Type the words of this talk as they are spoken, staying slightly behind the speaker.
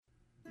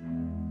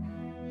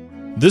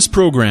This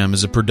program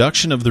is a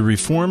production of the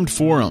Reformed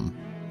Forum,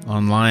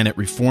 online at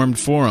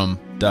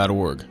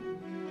reformedforum.org.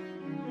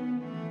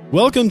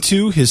 Welcome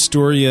to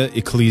Historia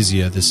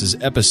Ecclesia. This is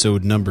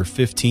episode number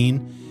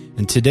 15,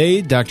 and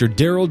today Dr.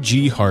 Darryl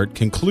G. Hart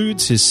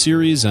concludes his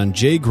series on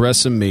J.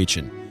 Gresham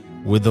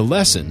Machen with a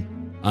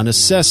lesson on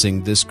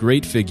assessing this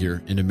great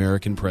figure in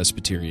American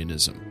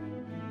Presbyterianism.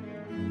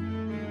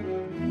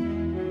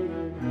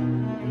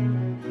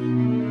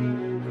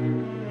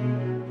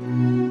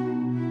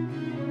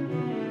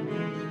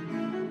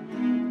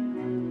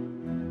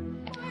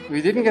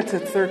 We didn't get to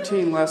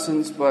 13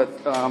 lessons,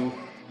 but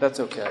that's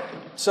okay.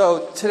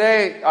 So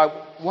today I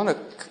want to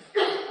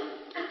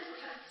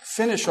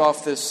finish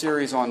off this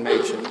series on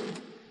Machen.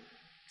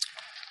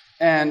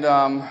 And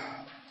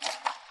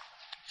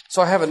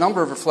so I have a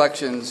number of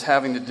reflections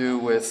having to do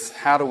with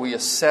how do we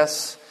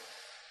assess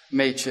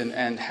Machen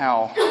and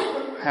how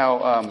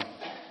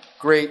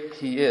great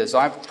he is.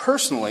 I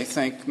personally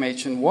think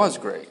Machen was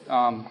great,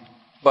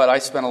 but I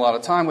spent a lot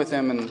of time with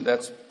him, and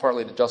that's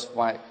partly to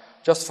justify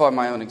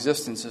my own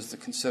existence is to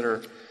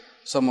consider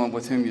someone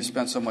with whom you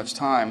spent so much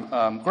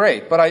time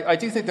great. But I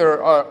do think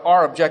there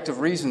are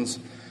objective reasons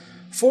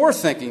for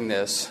thinking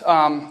this.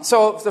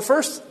 So the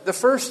first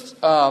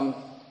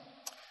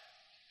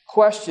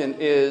question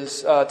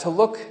is to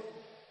look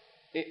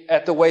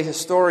at the way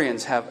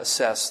historians have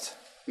assessed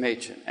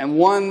Machen. And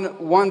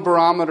one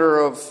barometer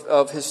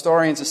of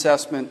historians'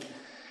 assessment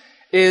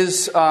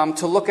is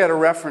to look at a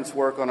reference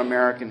work on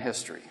American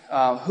history.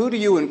 Who do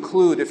you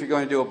include if you're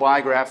going to do a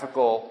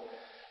biographical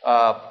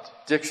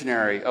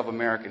dictionary of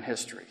American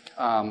history?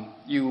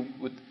 You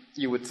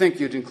would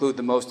think you'd include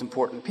the most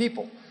important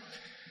people.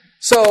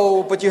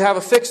 But you have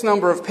a fixed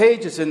number of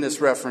pages in this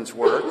reference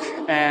work,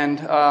 and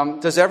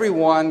does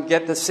everyone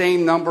get the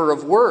same number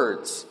of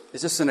words?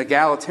 Is this an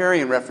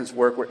egalitarian reference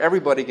work where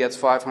everybody gets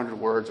 500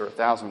 words or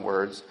 1,000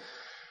 words?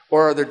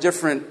 Or are there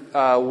different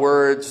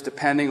words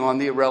depending on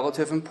the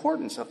relative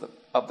importance of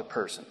the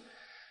person?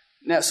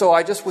 Now, so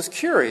I just was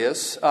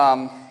curious,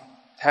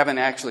 haven't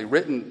actually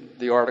written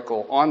the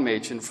article on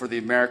Machen for the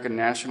American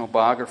National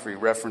Biography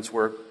reference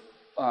work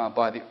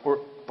by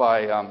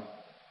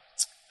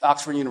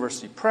Oxford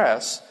University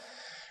Press,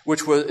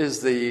 which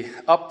is the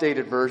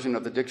updated version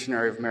of the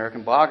Dictionary of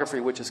American Biography,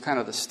 which is kind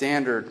of the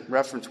standard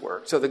reference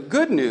work. So the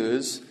good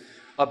news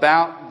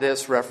about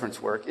this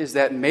reference work is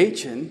that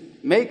Machen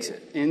makes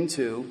it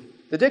into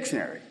the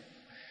dictionary,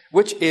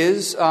 which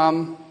is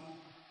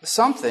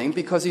something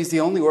because he's the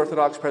only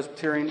Orthodox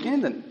Presbyterian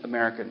in the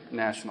American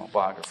National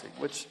Biography.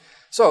 As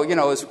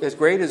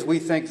great as we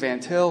think Van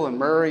Til and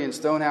Murray and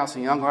Stonehouse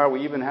and Young are,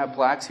 we even have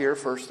plaques here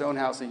for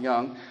Stonehouse and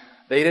Young.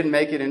 They didn't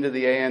make it into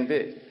the A and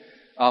B.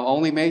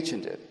 Only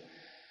Machen did.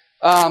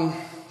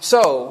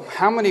 So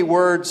how many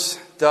words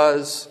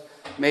does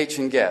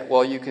Machen get?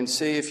 Well, you can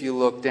see if you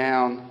look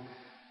down,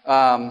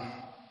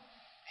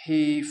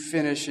 he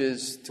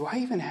finishes. Do I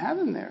even have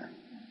him there?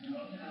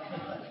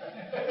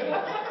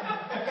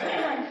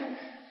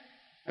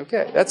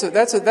 Okay, that's a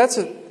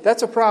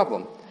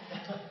problem.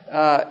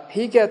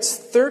 He gets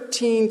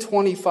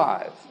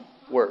 1325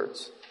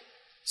 words.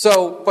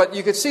 But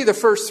you could see the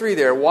first three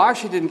there.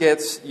 Washington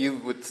gets, you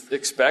would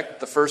expect,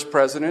 the first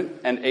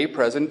president and a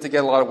president to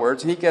get a lot of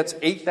words, and he gets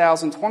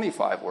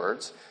 8,025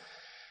 words.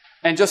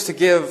 And just to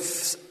give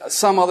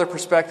some other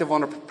perspective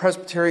on a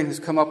Presbyterian who's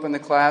come up in the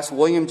class,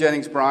 William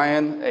Jennings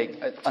Bryan,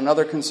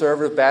 another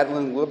conservative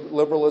battling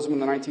liberalism in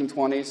the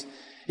 1920s,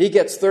 he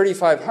gets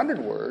 3,500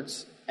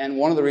 words. And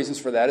one of the reasons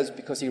for that is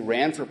because he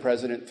ran for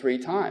president 3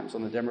 times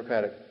on the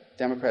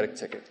Democratic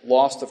ticket.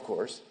 Lost, of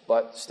course,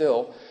 but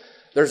still,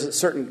 there's a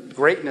certain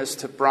greatness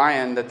to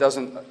Bryan that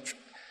doesn't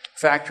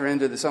factor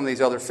into some of these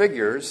other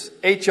figures.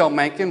 H.L.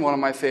 Mencken, one of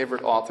my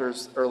favorite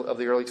authors of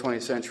the early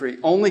 20th century,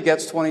 only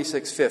gets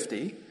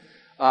 2,650.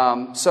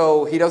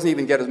 So he doesn't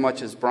even get as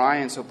much as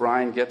Bryan, so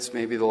Bryan gets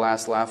maybe the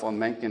last laugh on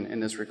Mencken in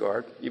this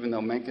regard, even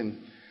though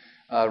Mencken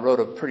wrote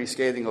a pretty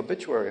scathing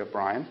obituary of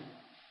Bryan.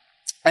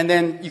 And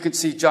then you can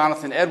see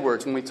Jonathan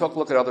Edwards. When we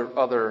look at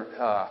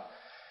other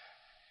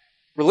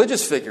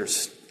religious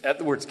figures,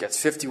 Edwards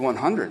gets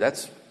 5,100.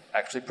 That's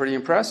actually pretty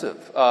impressive.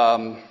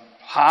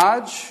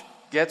 Hodge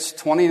gets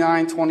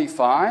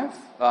 2,925.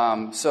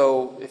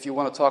 So if you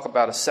want to talk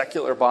about a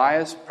secular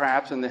bias,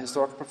 perhaps in the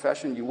historical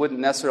profession, you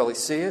wouldn't necessarily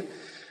see it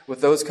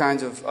with those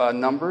kinds of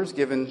numbers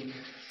given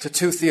to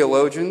 2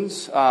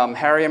 theologians.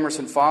 Harry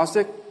Emerson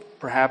Fosdick,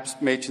 perhaps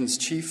Machen's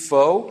chief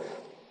foe,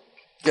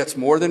 gets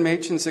more than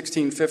Machen,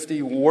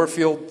 1650.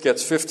 Warfield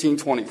gets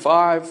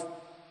 1525.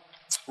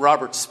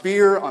 Robert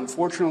Speer,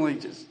 unfortunately,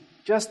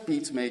 just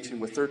beats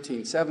Machen with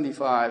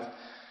 1375.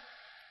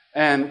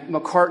 And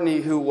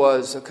McCartney, who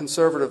was a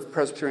conservative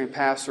Presbyterian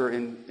pastor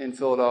in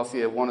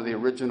Philadelphia, one of the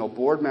original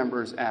board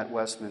members at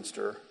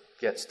Westminster,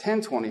 gets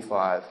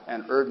 1025.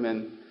 And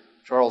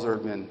Charles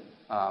Erdman,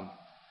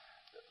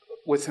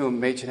 with whom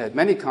Machen had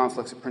many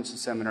conflicts at Princeton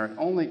Seminary,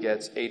 only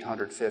gets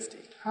 850.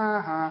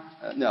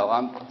 No,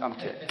 I'm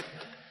kidding.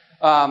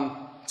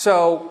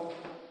 So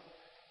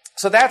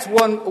So that's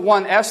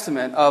one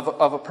estimate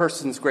of a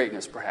person's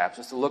greatness, perhaps,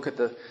 is to look at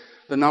the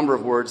number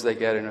of words they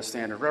get in a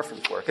standard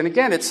reference work. And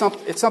again, it's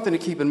something to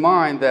keep in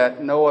mind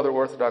that no other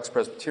Orthodox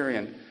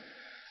Presbyterian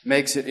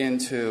makes it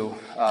into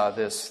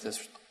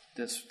this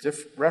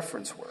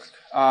reference work.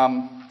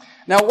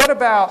 Now, what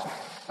about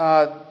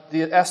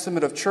the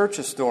estimate of church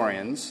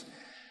historians?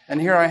 And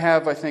here I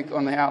have, I think,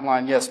 on the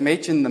outline, yes,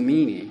 Machen the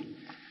Meany.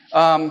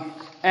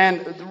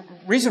 And the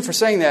reason for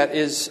saying that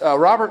is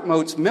Robert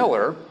Moats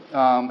Miller,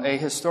 a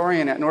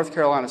historian at North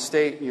Carolina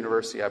State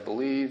University, I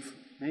believe,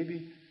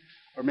 maybe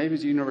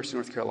it's the University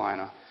of North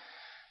Carolina.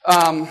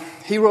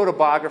 He wrote a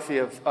biography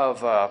of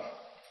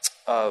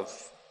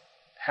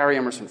Harry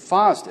Emerson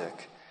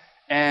Fosdick,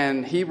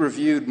 and he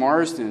reviewed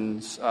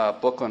Marsden's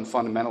book on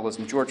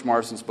fundamentalism, George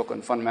Marsden's book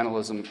on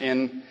fundamentalism,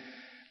 in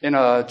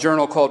a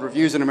journal called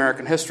Reviews in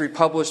American History,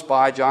 published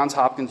by Johns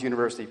Hopkins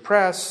University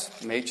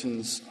Press,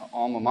 Machen's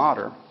alma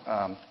mater,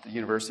 the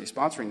university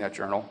sponsoring that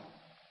journal.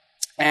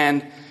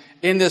 And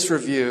in this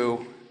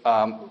review,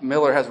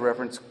 Miller has a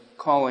reference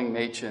calling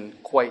Machen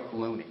quite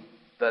loony.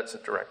 That's a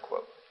direct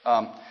quote.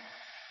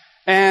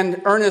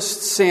 And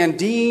Ernest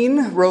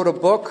Sandeen wrote a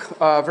book,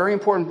 a very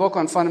important book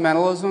on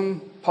fundamentalism,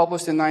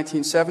 published in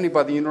 1970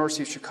 by the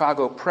University of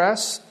Chicago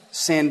Press.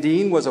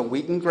 Sandeen was a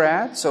Wheaton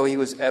grad, so he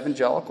was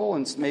evangelical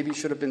and maybe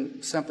should have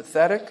been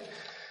sympathetic.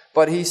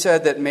 But he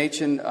said that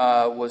Machen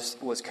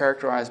was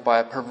characterized by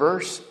a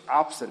perverse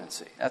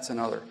obstinacy. That's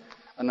another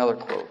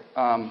quote.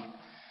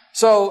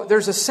 So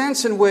there's a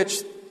sense in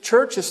which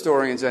church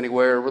historians,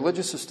 anyway, or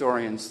religious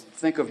historians,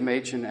 think of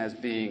Machen as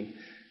being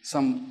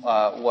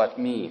somewhat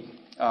mean.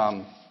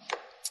 And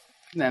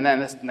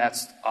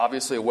that's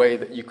obviously a way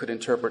that you could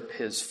interpret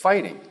his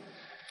fighting.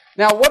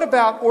 Now, what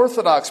about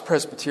Orthodox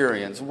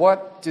Presbyterians?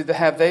 What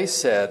have they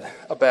said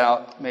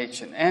about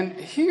Machen? And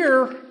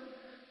here,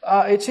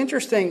 it's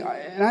interesting,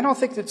 and I don't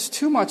think it's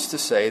too much to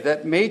say,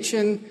 that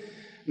Machen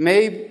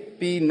may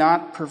be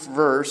not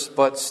perverse,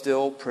 but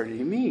still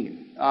pretty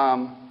mean.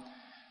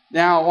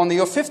 Now, on the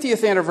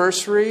 50th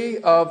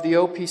anniversary of the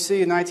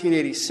OPC in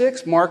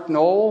 1986, Mark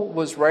Knoll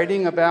was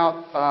writing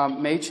about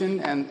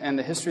Machen and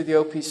the history of the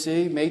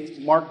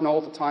OPC. Mark Knoll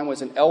at the time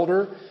was an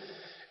elder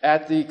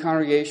at the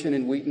congregation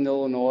in Wheaton,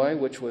 Illinois,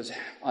 which was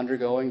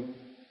undergoing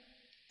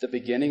the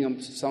beginning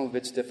of some of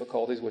its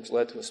difficulties, which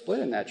led to a split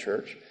in that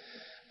church.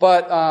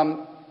 But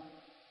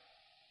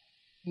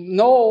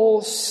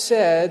Knoll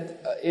said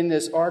in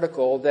this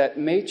article that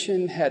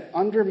Machen had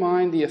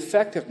undermined the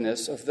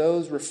effectiveness of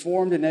those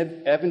Reformed and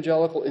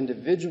evangelical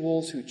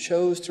individuals who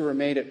chose to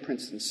remain at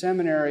Princeton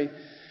Seminary,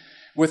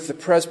 with the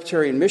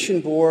Presbyterian Mission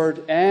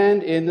Board,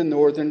 and in the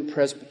Northern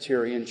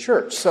Presbyterian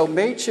Church. So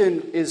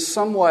Machen is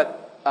somewhat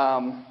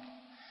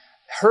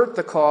hurt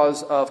the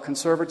cause of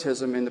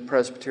conservatism in the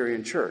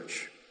Presbyterian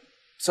Church.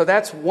 So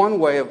that's one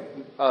way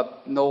of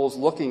Knowles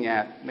looking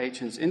at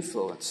Machen's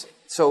influence.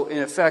 So in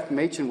effect,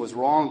 Machen was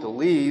wrong to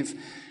leave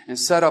and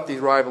set up these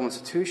rival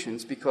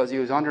institutions because he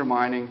was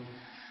undermining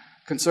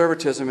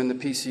conservatism in the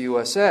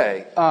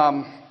PCUSA.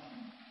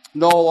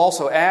 Knoll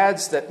also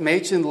adds that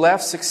Machen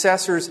left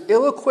successors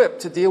ill-equipped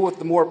to deal with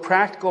the more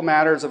practical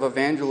matters of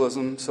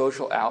evangelism,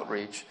 social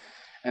outreach,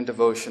 and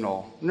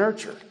devotional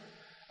nurture.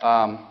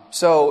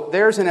 So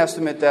there's an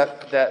estimate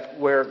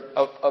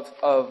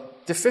of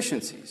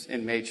deficiencies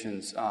in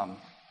Machen's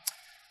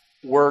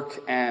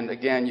work, and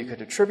again, you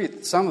could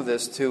attribute some of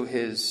this to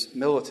his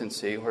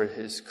militancy or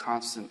his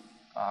constant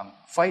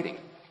fighting.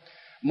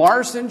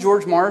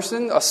 George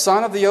Marsden, a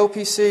son of the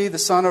OPC, the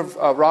son of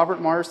Robert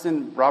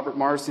Marsden,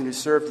 who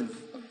served in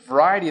a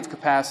variety of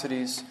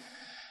capacities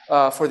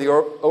for the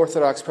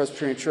Orthodox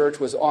Presbyterian Church,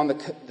 was on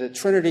the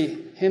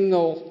Trinity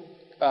Hymnal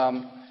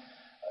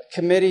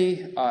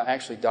Committee,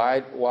 actually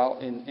died while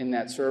in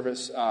that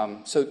service.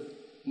 So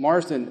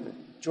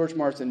George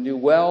Marsden knew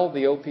well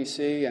the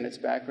OPC and its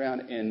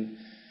background, and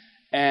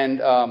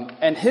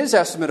his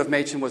estimate of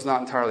Machen was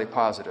not entirely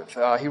positive.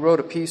 He wrote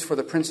a piece for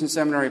the Princeton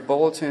Seminary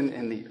Bulletin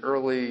in the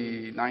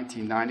early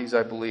 1990s,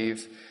 I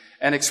believe,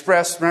 and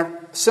expressed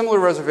similar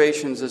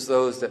reservations as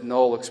those that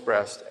Knoll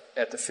expressed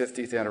at the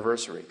 50th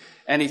anniversary.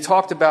 And he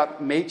talked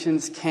about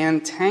Machen's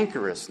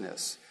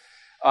cantankerousness.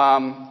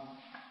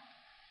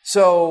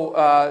 So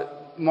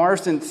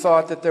Marsden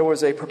thought that there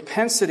was a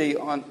propensity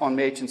on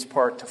Machen's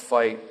part to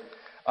fight.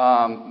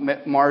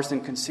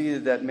 Marsden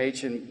conceded that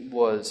Machen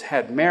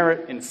had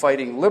merit in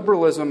fighting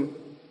liberalism,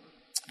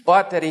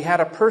 but that he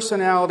had a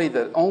personality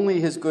that only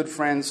his good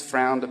friends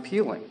found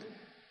appealing.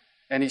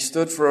 And he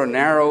stood for a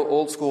narrow,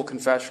 old-school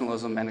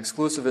confessionalism and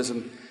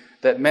exclusivism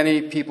that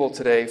many people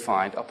today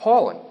find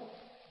appalling.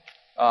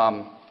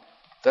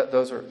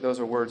 Those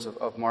are words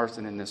of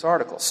Marsden in this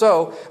article.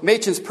 So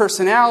Machen's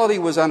personality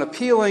was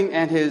unappealing,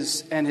 and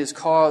his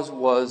cause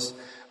was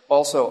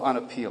also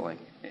unappealing.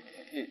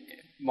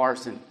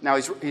 Marsden. Now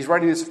he's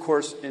writing this, of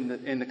course, in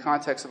the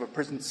context of a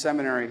Princeton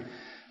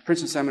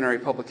Seminary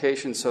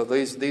publication. So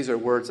these are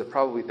words that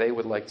probably they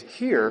would like to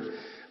hear.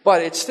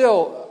 But it's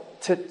still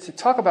to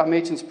talk about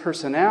Machen's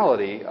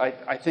personality,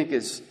 I think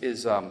is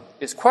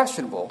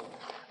questionable.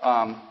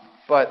 But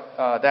But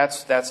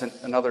that's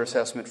another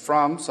assessment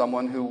from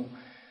someone who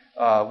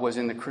is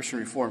in the Christian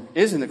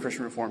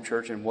Reformed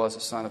Church and was a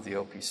son of the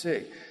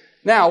OPC.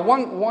 Now,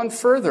 one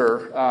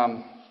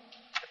further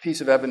piece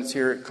of evidence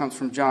here comes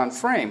from John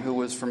Frame, who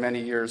was for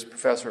many years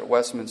professor at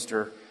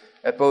Westminster,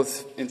 at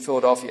both in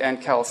Philadelphia and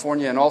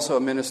California, and also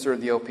a minister in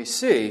the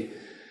OPC.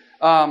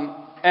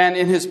 And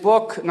in his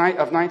book of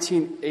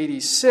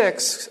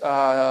 1986,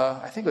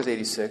 I think it was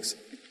 86,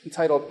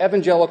 entitled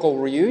Evangelical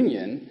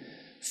Reunion,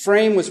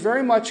 Frame was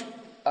very much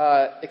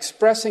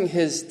expressing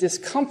his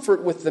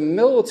discomfort with the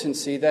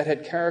militancy that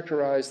had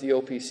characterized the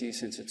OPC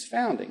since its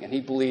founding. And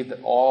he believed that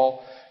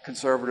all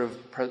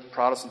conservative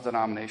Protestant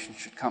denominations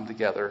should come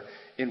together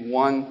in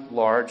one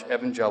large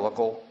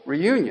evangelical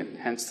reunion,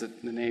 hence the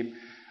name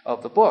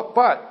of the book.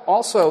 But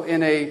also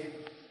in a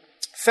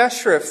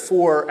festschrift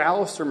for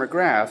Alistair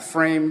McGrath,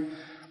 Frame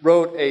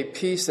wrote a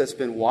piece that's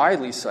been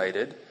widely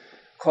cited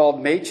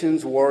called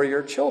Machen's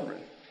Warrior Children.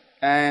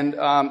 And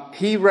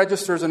he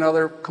registers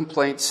another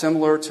complaint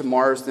similar to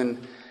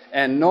Marsden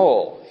and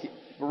Knoll.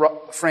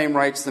 Frame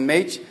writes, the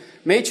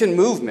Machen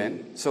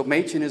movement, so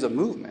Machen is a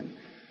movement,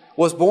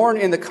 was born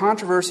in the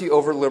controversy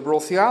over liberal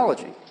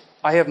theology.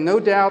 I have no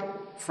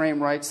doubt,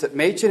 Frame writes, that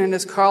Machen and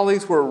his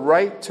colleagues were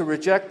right to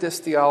reject this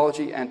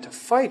theology and to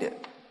fight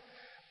it.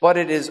 But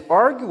it is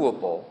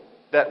arguable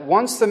that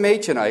once the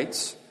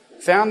Machenites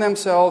found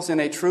themselves in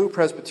a true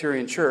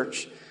Presbyterian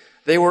church,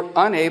 they were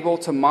unable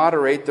to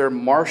moderate their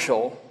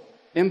martial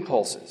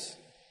impulses.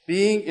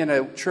 Being in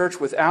a church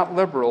without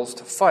liberals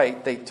to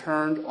fight, they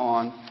turned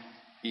on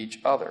each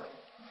other.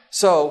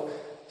 So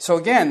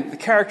again, the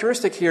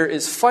characteristic here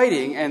is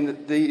fighting,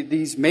 and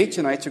these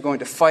Machenites are going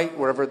to fight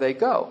wherever they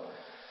go.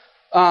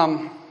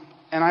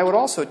 And I would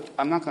also,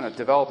 I'm not going to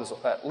develop this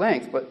at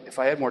length, but if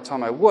I had more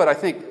time I would. I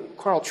think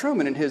Carl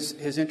Trueman, in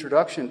his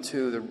introduction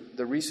to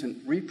the recent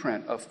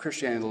reprint of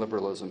Christianity and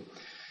Liberalism,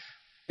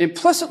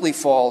 implicitly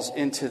falls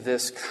into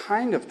this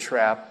kind of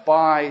trap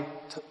by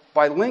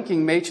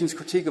linking Machen's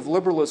critique of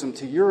liberalism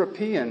to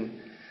European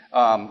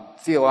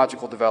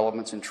theological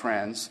developments and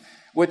trends,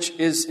 which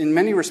is in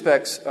many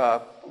respects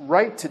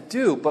right to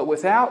do, but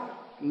without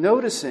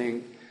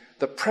noticing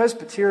the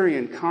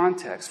Presbyterian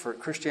context for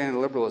Christianity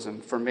and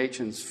liberalism for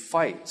Machen's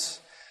fights.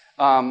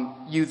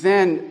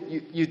 It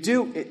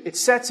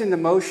sets into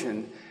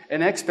motion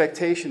an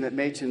expectation that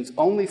Machen's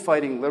only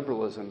fighting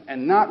liberalism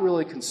and not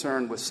really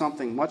concerned with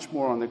something much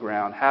more on the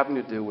ground having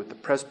to do with the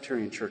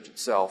Presbyterian Church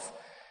itself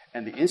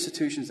and the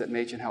institutions that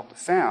Machen helped to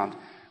found,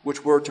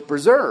 which were to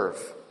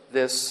preserve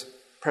this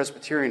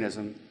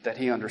Presbyterianism that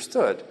he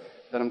understood,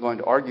 that I'm going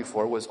to argue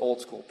for, was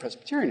old school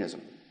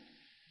Presbyterianism.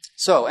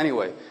 So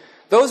anyway,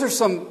 those are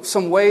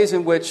some ways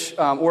in which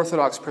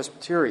Orthodox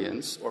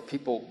Presbyterians, or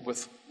people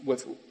with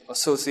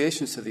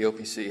associations to the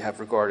OPC, have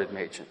regarded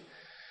Machen.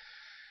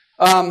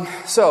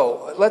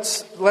 So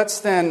let's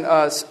then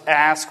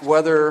ask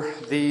whether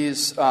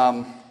these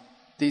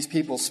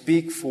people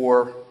speak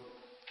for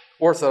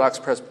Orthodox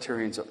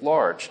Presbyterians at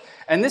large.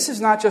 And this is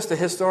not just a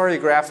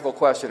historiographical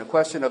question, a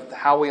question of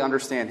how we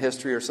understand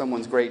history or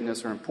someone's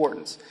greatness or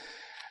importance.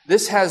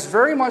 This has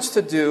very much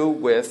to do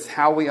with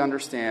how we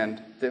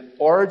understand the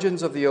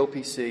origins of the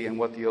OPC and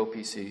what the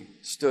OPC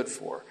stood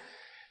for.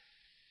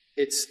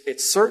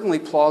 It's certainly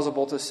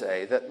plausible to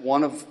say that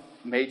one of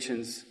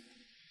Machen's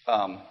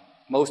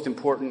most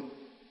important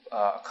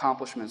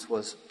accomplishments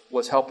was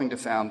helping to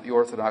found the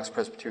Orthodox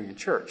Presbyterian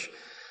Church.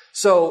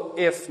 So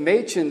if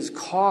Machen's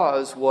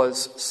cause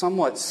was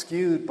somewhat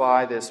skewed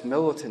by this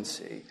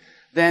militancy,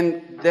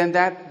 then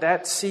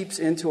that seeps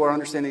into our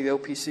understanding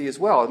of the OPC as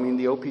well. I mean,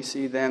 the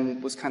OPC then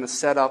was kind of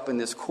set up in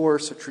this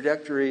course, a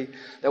trajectory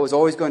that was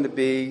always going to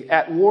be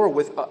at war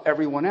with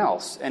everyone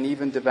else and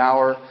even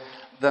devour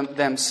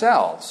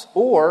themselves.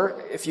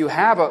 Or if you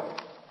have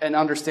an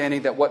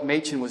understanding that what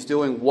Machen was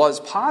doing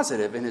was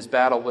positive in his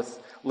battle with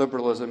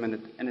liberalism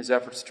and his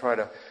efforts to try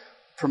to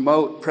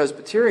promote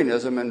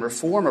Presbyterianism and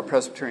reform a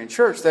Presbyterian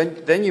church,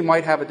 then you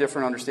might have a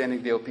different understanding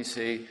of the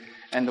OPC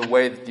and the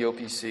way that the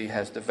OPC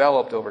has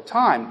developed over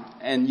time,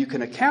 and you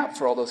can account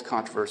for all those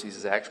controversies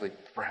as actually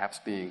perhaps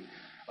being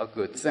a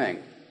good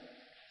thing.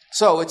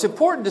 So it's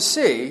important to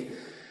see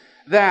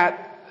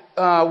that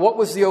what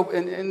was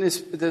in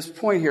this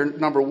point here,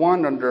 number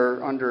one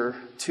under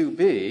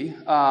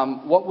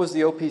 2b, what was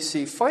the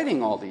OPC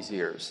fighting all these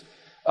years?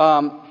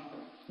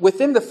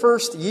 Within the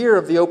first year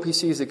of the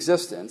OPC's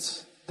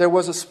existence, there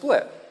was a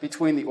split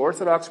between the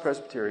Orthodox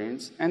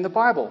Presbyterians and the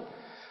Bible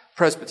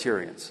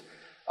Presbyterians.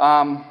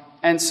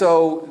 And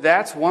so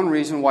that's one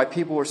reason why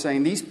people were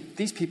saying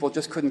these people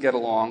just couldn't get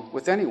along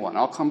with anyone.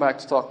 I'll come back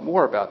to talk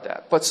more about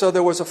that. But so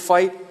there was a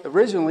fight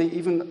originally,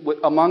 even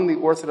among the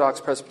Orthodox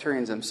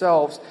Presbyterians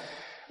themselves,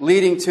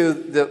 leading to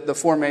the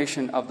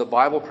formation of the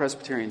Bible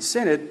Presbyterian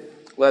Synod,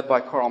 led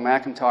by Carl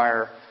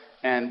McIntyre,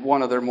 and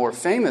one of their more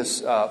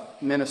famous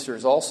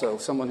ministers also,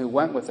 someone who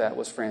went with that,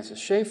 was Francis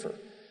Schaeffer.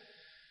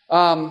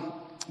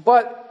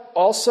 But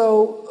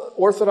also,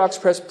 Orthodox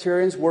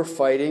Presbyterians were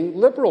fighting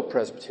liberal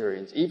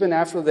Presbyterians, even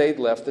after they'd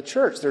left the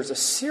church. There's a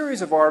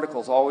series of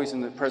articles always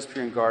in the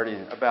Presbyterian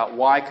Guardian about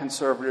why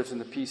conservatives in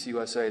the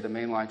PCUSA, the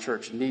mainline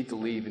church, need to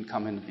leave and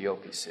come into the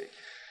OPC.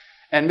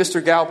 And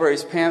Mr.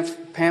 Galbraith's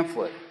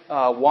pamphlet,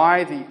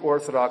 Why the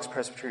Orthodox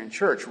Presbyterian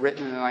Church,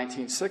 written in the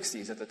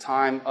 1960s at the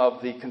time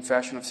of the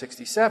Confession of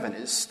 67,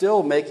 is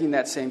still making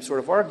that same sort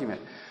of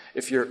argument.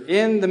 If you're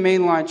in the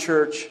mainline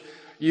church,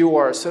 you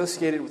are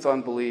associated with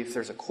unbelief.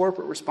 There's a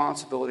corporate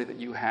responsibility that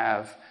you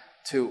have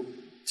to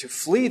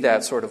flee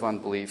that sort of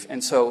unbelief.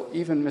 And so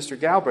even Mr.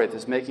 Galbraith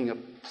is making a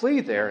plea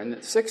there in the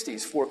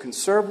 60s for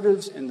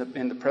conservatives in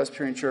the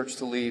Presbyterian Church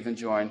to leave and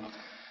join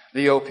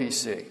the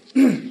OPC.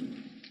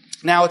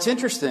 Now, it's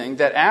interesting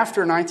that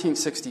after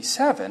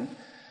 1967,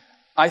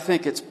 I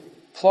think it's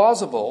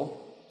plausible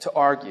to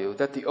argue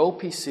that the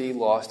OPC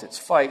lost its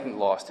fight and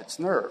lost its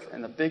nerve.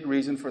 And the big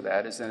reason for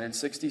that is that in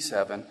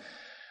 67,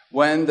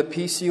 when the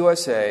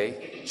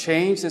PCUSA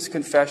changed its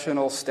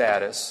confessional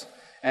status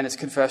and its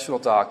confessional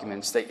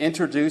documents, they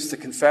introduced the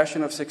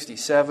Confession of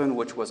 67,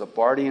 which was a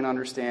Bardian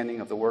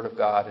understanding of the Word of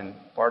God and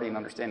Bardian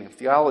understanding of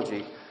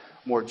theology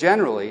more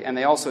generally, and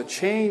they also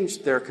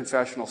changed their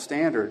confessional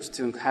standards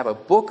to have a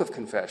book of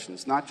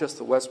confessions, not just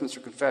the Westminster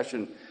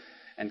Confession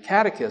and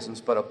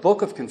catechisms, but a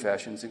book of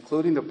confessions,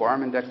 including the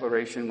Barman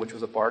Declaration, which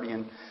was a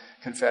Bardian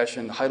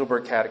confession, the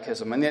Heidelberg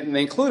Catechism, and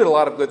they included a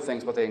lot of good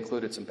things, but they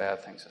included some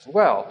bad things as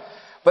well.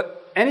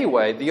 But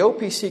anyway, the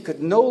OPC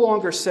could no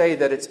longer say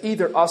that it's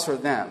either us or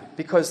them,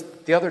 because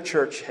the other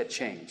church had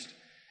changed.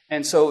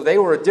 And so they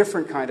were a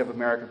different kind of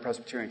American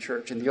Presbyterian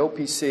church, and the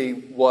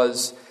OPC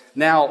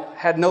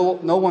had no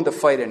one to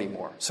fight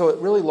anymore. So it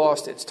really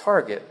lost its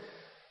target.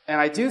 And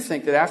I do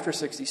think that after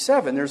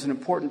 67, there's an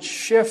important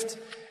shift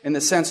in the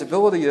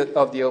sensibility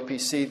of the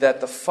OPC that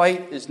the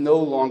fight is no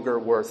longer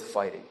worth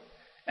fighting.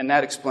 And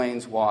that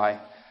explains why,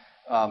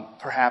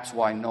 perhaps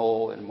why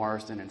Knoll and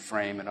Marsden and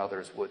Frame and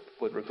others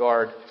would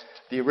regard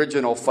the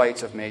original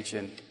fights of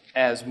Machen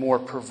as more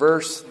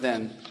perverse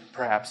than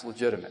perhaps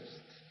legitimate.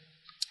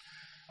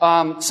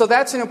 So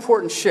that's an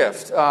important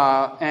shift.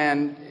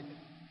 And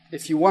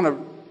if you want to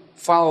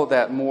follow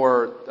that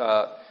more,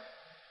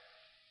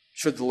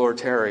 should the Lord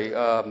tarry,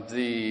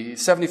 the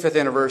 75th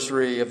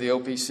anniversary of the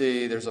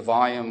OPC, there's a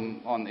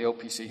volume on the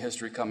OPC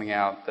history coming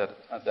out that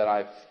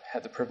I've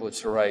had the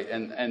privilege to write,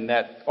 and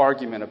that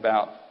argument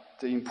about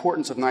the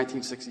importance of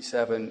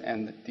 1967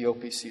 and the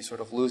OPC sort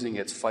of losing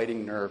its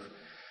fighting nerve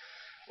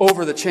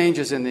over the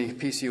changes in the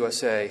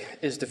PCUSA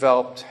is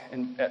developed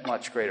at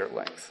much greater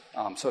length.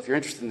 So if you're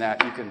interested in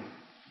that, you can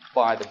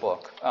buy the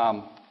book.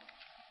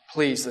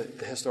 Please,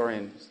 the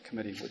historian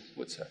committee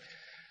would say.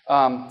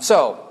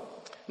 So,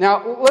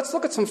 now let's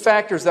look at some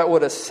factors that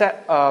would affect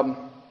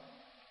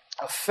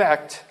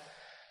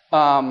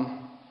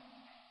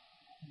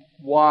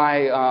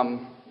why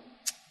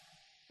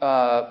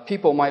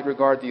people might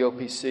regard the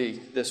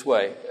OPC this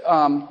way.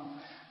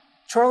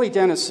 Charlie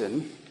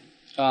Dennison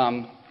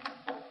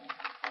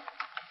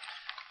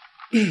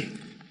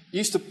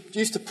used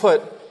to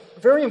put a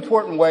very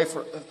important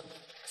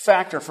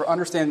factor for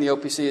understanding the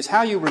OPC is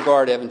how you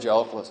regard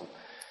evangelicalism.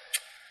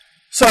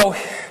 So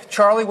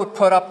Charlie would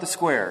put up the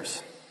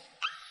squares.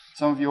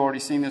 Some of you have already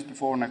seen this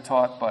before when I've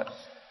taught, but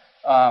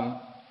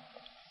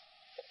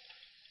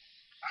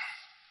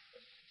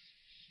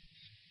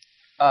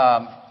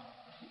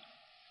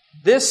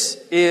this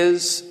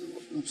is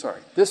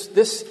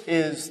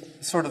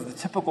sort of the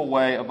typical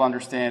way of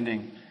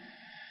understanding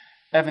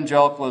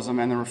evangelicalism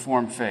and the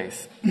Reformed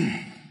faith.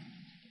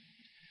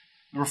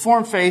 The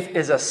Reformed faith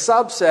is a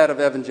subset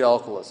of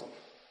evangelicalism.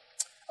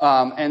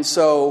 And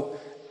so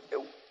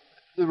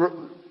the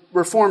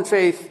Reformed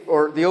faith,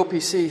 or the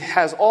OPC,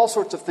 has all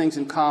sorts of things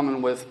in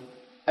common with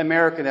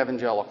American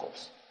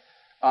evangelicals.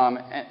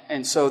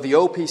 And so the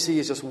OPC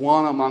is just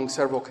one among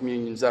several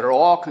communions that are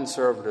all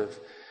conservative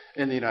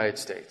in the United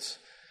States.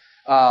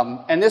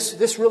 And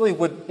this really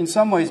would, in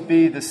some ways,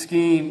 be the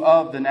scheme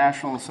of the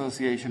National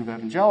Association of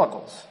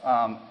Evangelicals.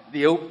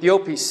 The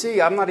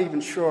OPC, I'm not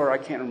even sure, I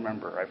can't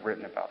remember, I've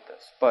written about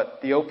this,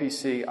 but the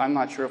OPC, I'm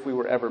not sure if we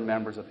were ever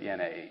members of the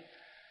NAE.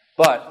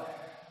 But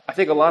I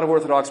think a lot of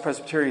Orthodox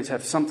Presbyterians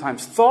have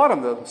sometimes thought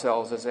of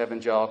themselves as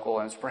evangelical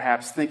and as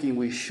perhaps thinking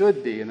we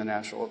should be in the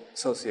National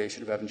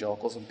Association of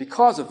Evangelicalism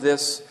because of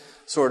this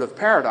sort of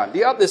paradigm.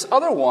 This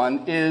other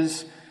one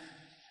is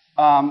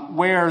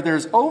where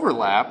there's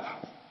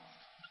overlap,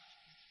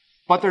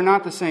 but they're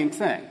not the same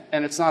thing,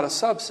 and it's not a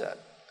subset.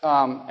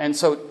 And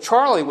so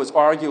Charlie was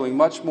arguing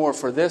much more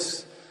for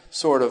this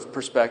sort of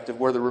perspective,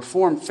 where the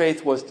Reformed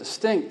faith was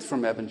distinct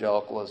from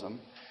evangelicalism.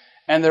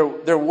 And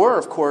there were,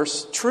 of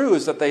course,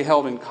 truths that they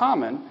held in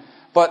common,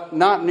 but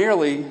not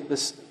nearly the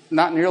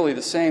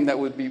same that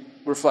would be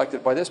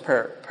reflected by this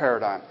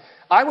paradigm.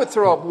 I would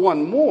throw up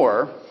one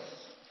more,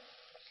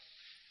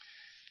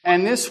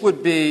 and this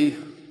would be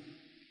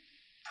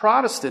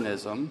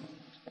Protestantism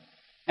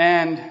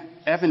and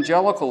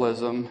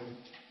evangelicalism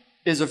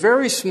is a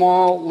very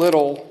small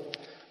little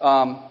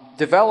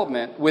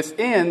development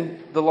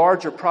within the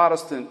larger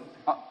Protestant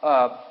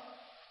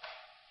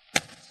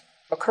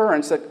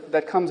occurrence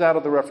that comes out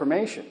of the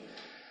Reformation.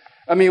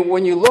 I mean,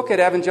 when you look at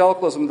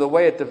evangelicalism, the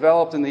way it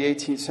developed in the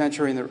 18th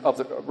century of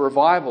the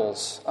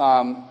revivals,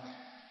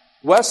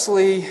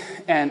 Wesley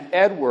and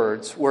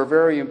Edwards were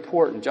very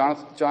important.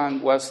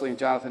 John Wesley and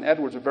Jonathan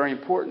Edwards were very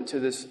important to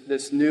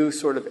this new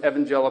sort of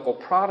evangelical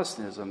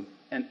Protestantism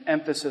and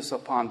emphasis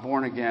upon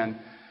born-again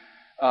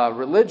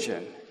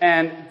religion.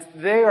 And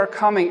they are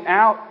coming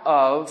out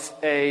of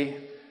a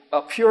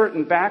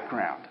Puritan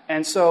background.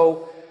 And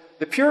so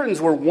the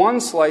Puritans were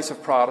one slice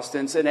of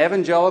Protestants, and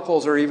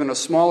evangelicals are even a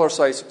smaller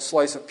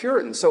slice of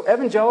Puritans. So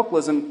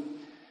evangelicalism,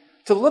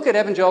 to look at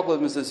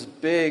evangelicalism as this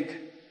big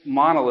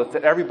monolith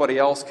that everybody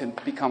else can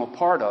become a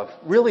part of,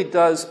 really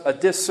does a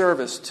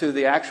disservice to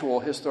the actual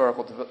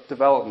historical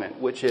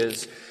development, which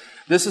is,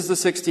 this is the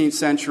 16th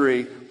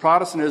century.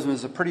 Protestantism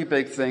is a pretty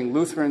big thing.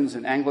 Lutherans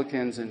and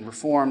Anglicans and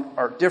Reformed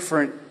are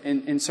different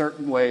in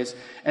certain ways.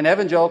 And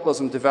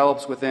evangelicalism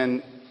develops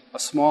within a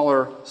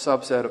smaller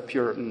subset of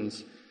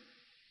Puritans,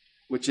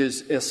 which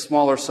is a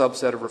smaller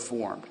subset of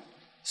Reformed.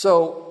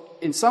 So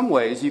in some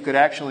ways, you could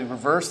actually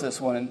reverse this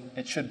one, and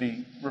it should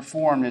be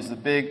Reformed is the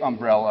big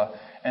umbrella,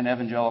 and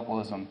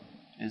evangelicalism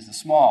is the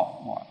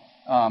small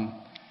one.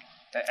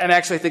 And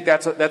actually, I think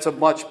that's a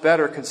much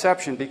better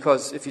conception,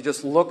 because if you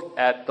just look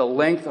at the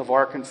length of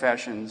our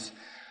confessions,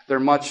 they're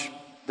much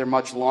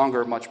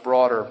longer, much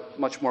broader,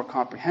 much more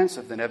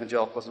comprehensive than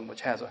evangelicalism,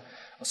 which has a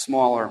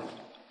smaller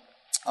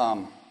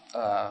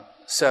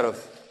set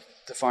of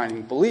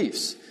defining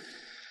beliefs.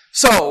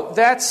 So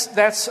that's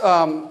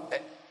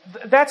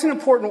an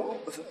important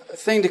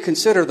thing to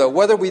consider, though,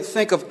 whether we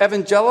think of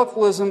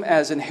evangelicalism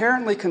as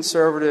inherently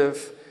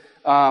conservative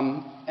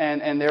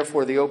and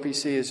therefore the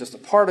OPC is just a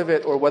part of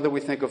it, or whether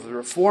we think of the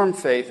Reformed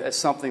faith as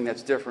something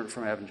that's different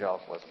from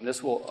evangelicalism.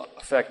 This will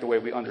affect the way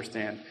we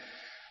understand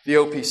the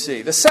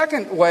OPC. The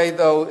second way,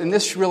 though, and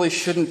this really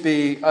shouldn't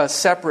be a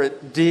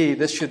separate D,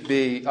 this should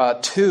be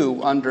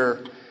 2 under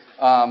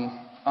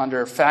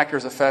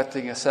factors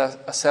affecting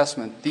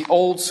assessment, the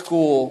old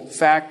school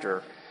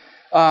factor.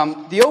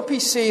 The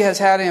OPC has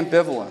had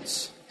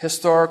ambivalence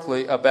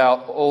historically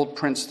about Old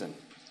Princeton,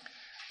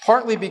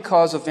 partly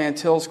because of Van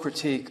Til's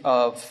critique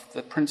of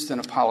the Princeton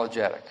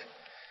apologetic,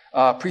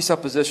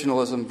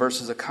 presuppositionalism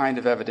versus a kind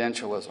of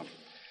evidentialism.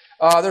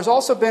 There's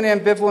also been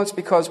ambivalence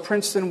because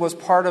Princeton was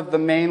part of the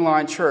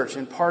mainline church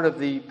and part of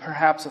the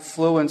perhaps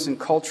affluence and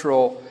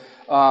cultural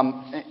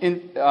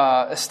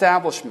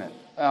establishment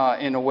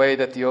in a way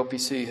that the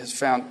OPC has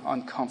found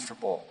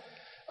uncomfortable.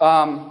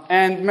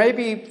 And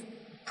maybe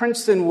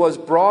Princeton was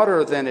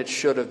broader than it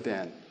should have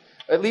been.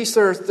 At least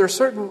there are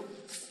certain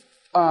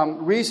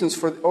reasons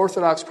for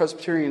Orthodox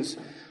Presbyterians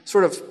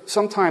sort of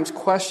sometimes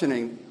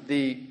questioning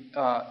the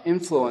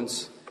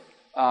influence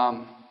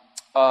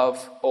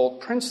of Old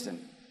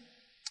Princeton.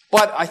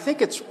 But I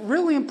think it's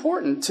really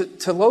important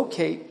to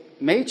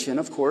locate Machen,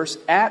 of course,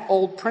 at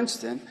Old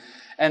Princeton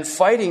and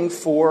fighting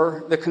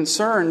for the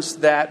concerns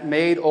that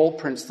made Old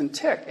Princeton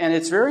tick. And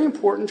it's very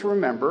important to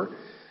remember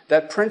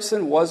that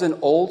Princeton was an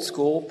old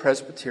school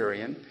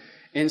Presbyterian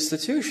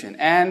institution.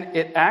 And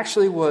it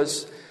actually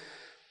was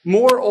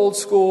more old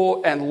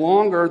school and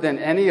longer than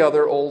any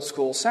other old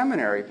school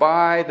seminary.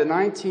 By the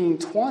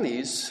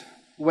 1920s,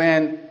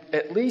 when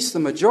at least the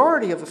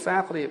majority of the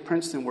faculty at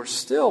Princeton were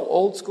still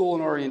old school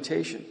in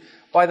orientation,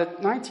 by the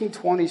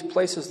 1920s,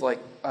 places like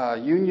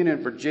Union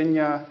in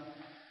Virginia,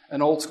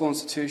 an old school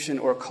institution,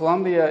 or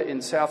Columbia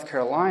in South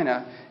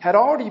Carolina, had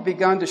already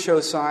begun to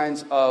show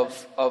signs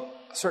of a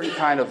certain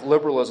kind of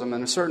liberalism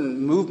and a certain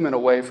movement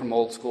away from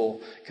old school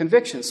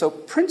convictions. So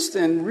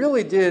Princeton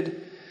really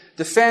did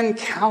defend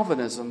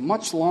Calvinism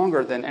much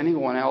longer than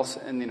anyone else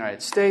in the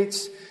United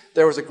States.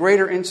 There was a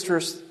greater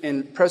interest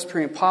in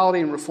Presbyterian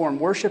polity and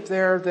Reformed worship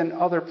there than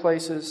other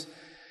places.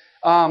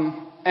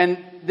 And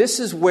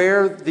this is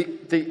where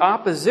the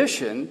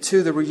opposition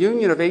to the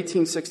reunion of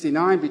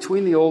 1869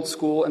 between the old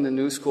school and the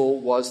new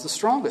school was the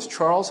strongest.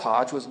 Charles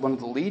Hodge was one of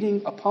the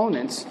leading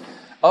opponents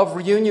of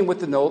reunion with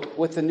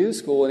the new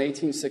school in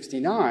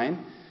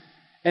 1869.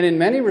 And in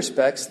many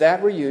respects,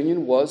 that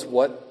reunion was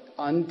what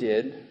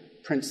undid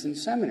Princeton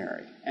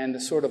Seminary and the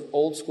sort of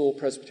old school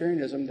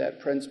Presbyterianism that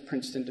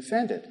Princeton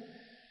defended.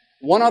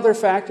 One other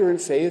factor in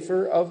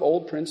favor of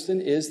Old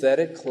Princeton is that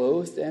it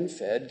clothed and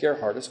fed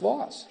Gerhardus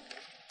Voss.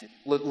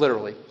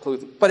 Literally,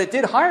 but it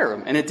did hire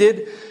him, and it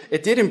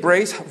did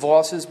embrace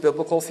Voss's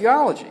biblical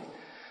theology.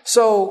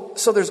 So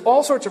there's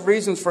all sorts of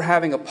reasons for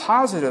having a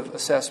positive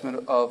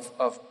assessment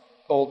of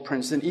Old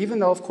Princeton, even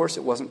though, of course,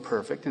 it wasn't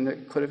perfect and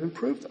it could have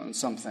improved on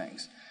some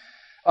things.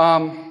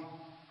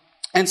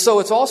 And so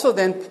it's also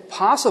then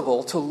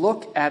possible to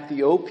look at the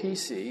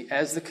OPC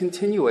as the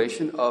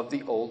continuation of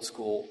the old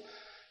school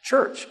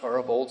church, or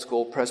of old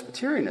school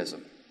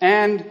Presbyterianism.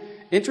 And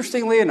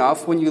interestingly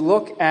enough, when you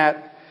look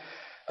at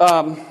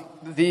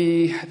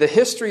the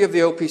history of the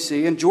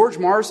OPC, and George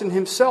Marsden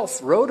himself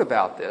wrote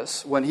about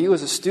this when he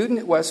was a student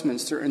at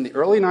Westminster in the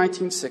early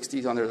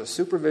 1960s under the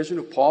supervision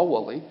of Paul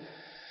Woolley.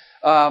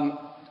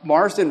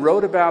 Marsden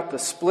wrote about the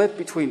split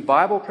between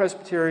Bible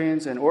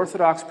Presbyterians and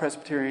Orthodox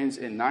Presbyterians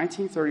in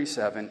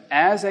 1937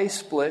 as a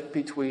split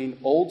between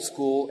Old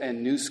School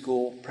and New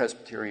School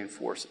Presbyterian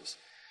forces.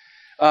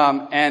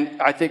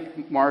 And I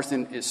think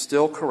Marsden is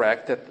still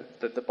correct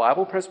that the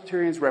Bible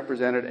Presbyterians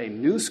represented a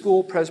New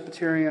School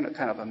Presbyterian, a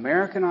kind of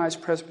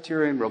Americanized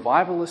Presbyterian,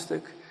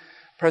 revivalistic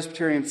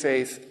Presbyterian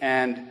faith,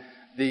 and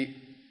the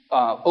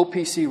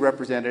OPC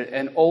represented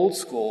an Old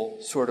School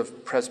sort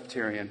of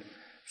Presbyterian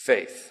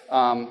faith.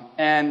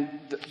 And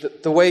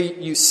the way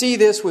you see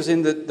this was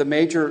in the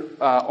major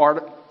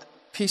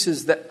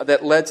pieces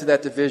that led to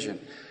that division.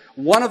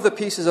 One of the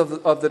pieces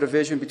of the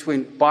division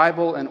between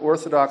Bible and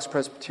Orthodox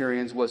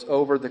Presbyterians was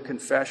over the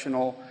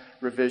confessional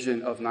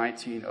revision of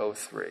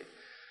 1903.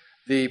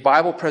 The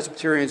Bible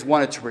Presbyterians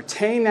wanted to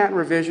retain that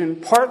revision,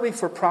 partly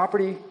for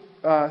property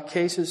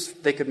cases.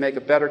 They could make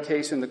a better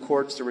case in the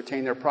courts to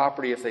retain their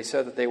property if they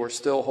said that they were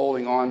still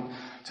holding on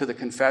to the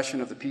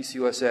confession of the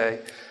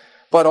PCUSA.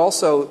 But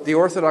also, the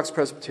Orthodox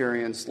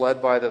Presbyterians,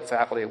 led by the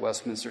faculty at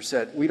Westminster,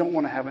 said, we don't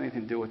want to have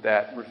anything to do with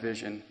that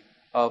revision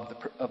of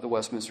the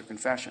Westminster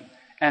Confession.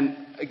 And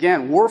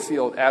again,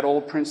 Warfield at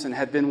Old Princeton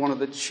had been one of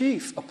the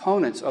chief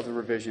opponents of the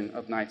revision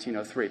of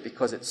 1903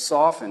 because it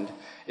softened,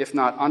 if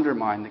not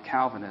undermined, the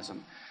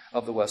Calvinism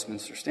of the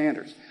Westminster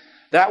Standards.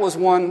 That was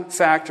one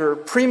factor.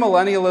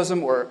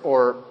 Premillennialism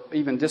or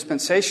even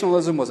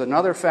dispensationalism was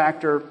another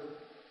factor.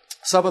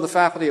 Some of the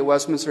faculty at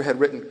Westminster had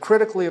written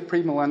critically of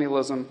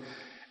premillennialism,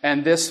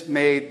 and this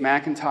made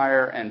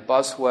McIntyre and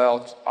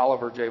Buswell,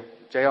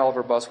 J.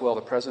 Oliver Buswell,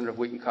 the president of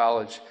Wheaton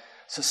College,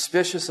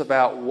 suspicious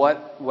about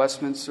what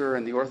Westminster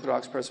and the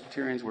Orthodox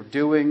Presbyterians were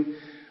doing.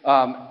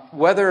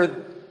 Whether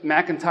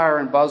McIntyre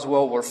and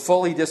Buswell were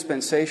fully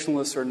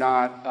dispensationalists or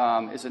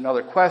not is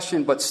another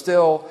question, but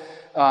still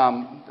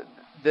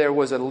there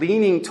was a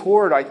leaning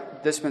toward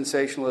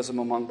dispensationalism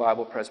among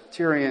Bible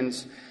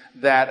Presbyterians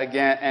that,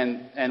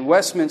 again, and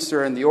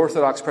Westminster and the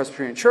Orthodox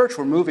Presbyterian Church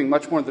were moving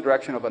much more in the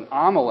direction of an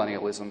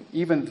amillennialism,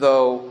 even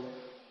though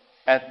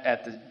at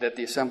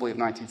the Assembly of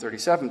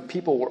 1937,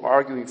 people were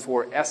arguing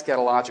for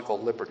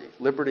eschatological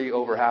liberty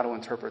over how to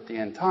interpret the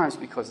end times,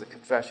 because the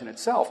confession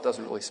itself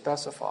doesn't really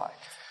specify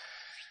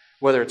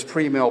whether it's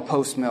pre-mill,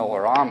 post-mill,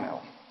 or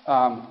amill.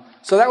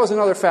 So that was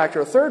another factor.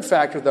 A third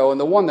factor, though, and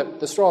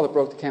the straw that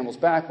broke the camel's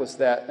back, was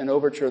that an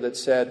overture that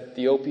said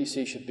the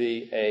OPC should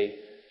be a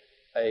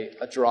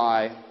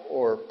dry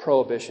or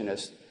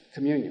prohibitionist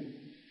communion.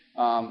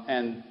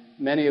 And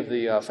many of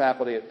the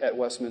faculty at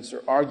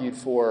Westminster argued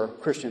for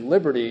Christian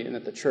liberty and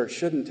that the church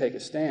shouldn't take a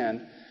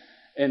stand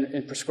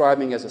in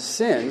prescribing as a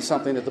sin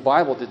something that the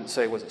Bible didn't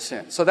say was a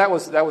sin. So that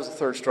was the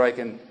third strike,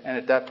 and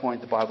at that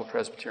point the Bible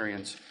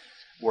Presbyterians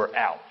were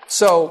out.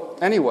 So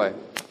anyway,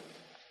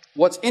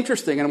 what's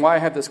interesting and why I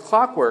have this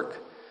clockwork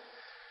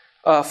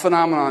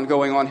phenomenon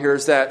going on here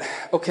is that,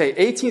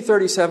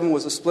 1837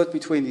 was a split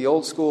between the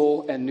Old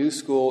School and New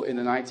School in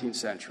the 19th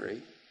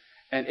century,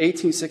 and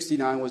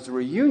 1869 was the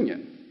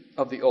reunion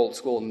of the Old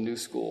School and the New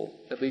School,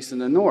 at least in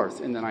the North,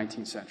 in the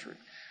 19th century.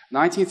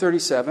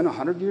 1937,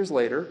 100 years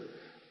later,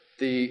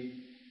 the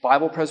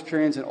Bible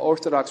Presbyterians and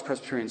Orthodox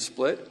Presbyterians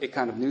split, a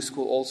kind of New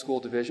School, Old School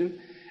division,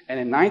 and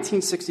in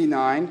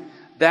 1969,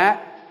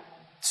 that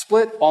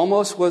split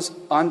almost was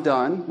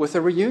undone with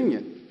a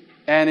reunion.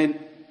 And in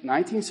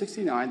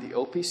 1969, the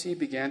OPC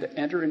began to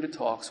enter into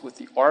talks with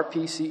the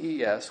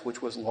RPCES,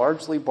 which was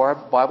largely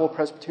Bible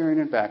Presbyterian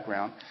in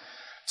background,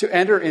 to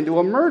enter into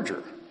a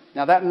merger.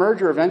 Now, that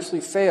merger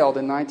eventually failed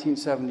in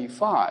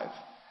 1975,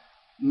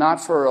 not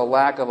for a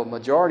lack of a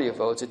majority of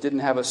votes. It didn't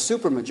have a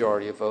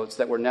supermajority of votes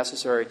that were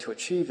necessary to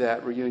achieve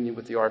that reunion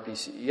with the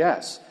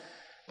RPCES.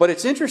 But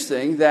it's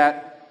interesting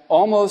that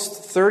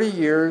almost 30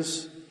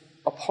 years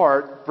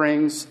apart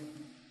brings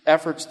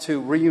efforts to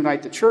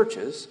reunite the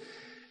churches.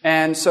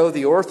 And so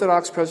the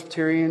Orthodox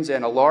Presbyterians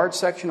and a large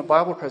section of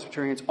Bible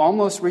Presbyterians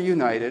almost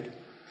reunited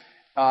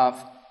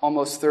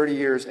almost 30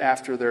 years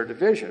after their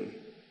division.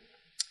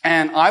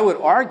 And I would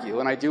argue,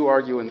 and I do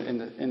argue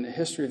in the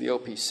history of the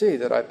OPC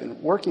that I've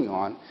been working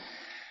on,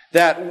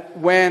 that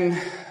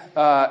when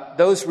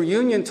those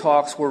reunion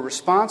talks were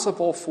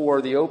responsible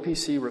for the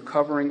OPC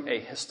recovering a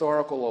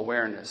historical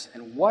awareness.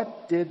 And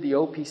what did the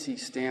OPC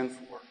stand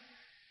for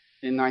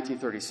in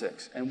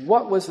 1936? And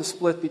what was the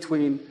split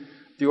between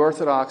the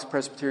Orthodox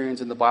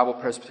Presbyterians and the Bible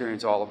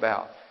Presbyterians all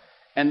about?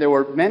 And there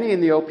were many in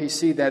the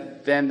OPC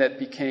that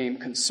became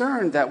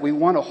concerned that we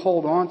want to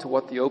hold on to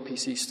what the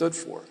OPC stood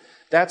for.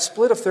 That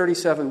split of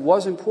 37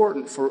 was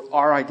important for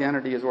our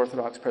identity as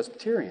Orthodox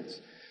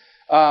Presbyterians.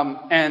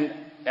 And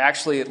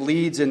actually it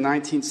leads in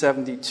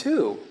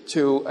 1972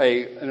 to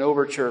an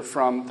overture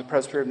from the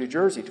Presbytery of New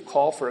Jersey to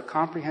call for a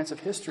comprehensive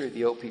history of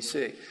the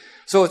OPC.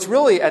 So it's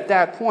really at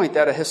that point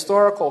that a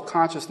historical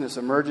consciousness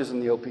emerges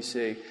in the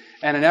OPC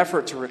and an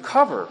effort to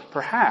recover,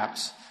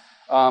 perhaps,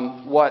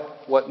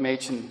 what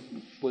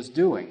Machen was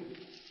doing.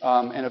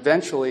 And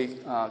eventually,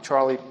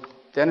 Charlie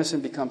Dennison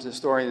becomes a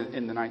historian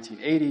in the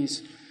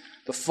 1980s.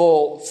 The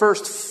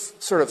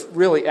first sort of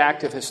really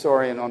active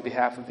historian on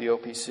behalf of the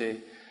OPC.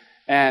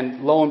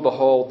 And lo and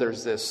behold,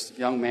 there's this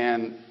young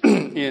man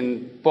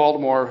in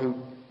Baltimore who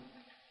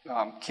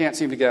can't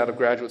seem to get out of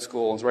graduate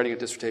school and is writing a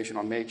dissertation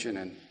on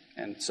Machen.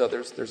 And so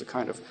there's a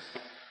kind of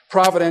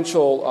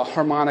providential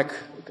harmonic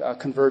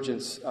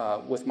convergence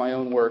with my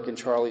own work and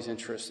Charlie's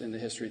interest in the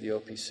history of the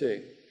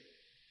OPC.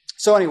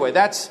 So anyway,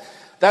 that's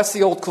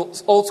the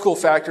old school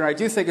factor, and I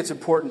do think it's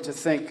important to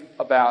think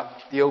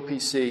about the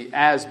OPC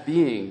as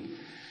being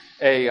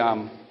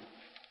a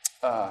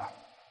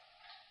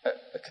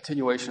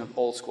continuation of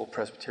old school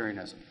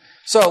Presbyterianism.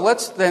 So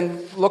let's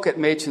then look at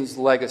Machen's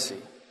legacy.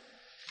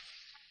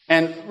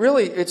 And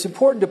really, it's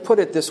important to put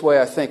it this way,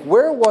 I think.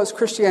 Where was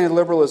Christianity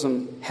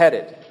liberalism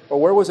headed,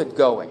 or where was it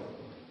going?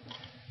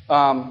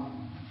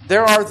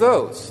 There are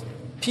those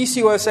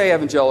PCUSA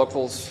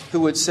evangelicals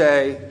who would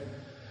say,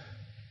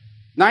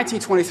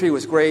 1923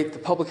 was great, the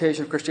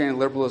publication of Christianity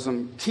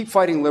liberalism, keep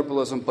fighting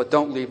liberalism, but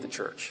don't leave the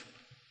church.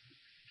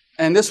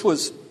 And this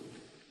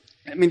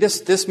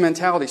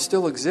mentality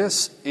still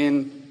exists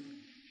in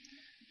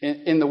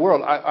the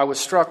world. I was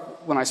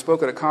struck when I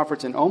spoke at a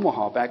conference in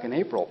Omaha back in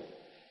April.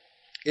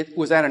 It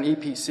was at an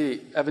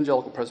EPC,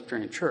 Evangelical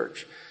Presbyterian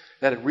Church,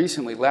 that had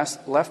recently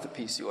left the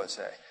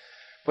PCUSA.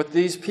 But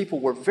these people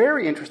were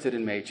very interested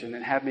in Machen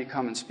and had me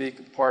come and speak,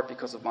 in part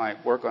because of my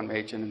work on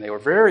Machen, and they were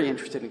very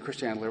interested in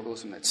Christianity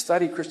liberalism. They'd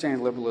studied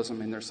Christianity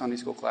liberalism in their Sunday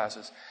school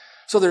classes.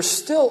 So there's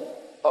still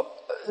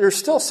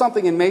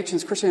something in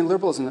Machen's Christianity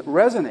liberalism that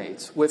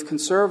resonates with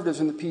conservatives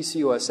in the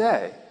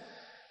PCUSA.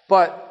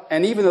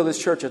 And even though this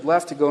church had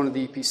left to go into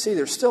the EPC,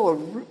 there's still a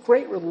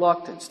great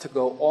reluctance to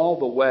go all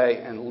the way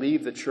and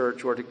leave the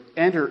church or to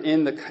enter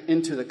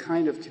into the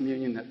kind of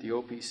communion that the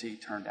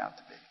OPC turned out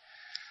to be.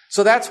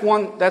 So that's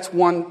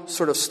one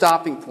sort of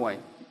stopping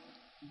point.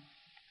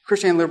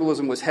 Christianity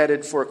liberalism was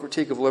headed for a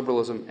critique of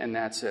liberalism, and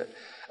that's it.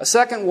 A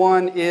second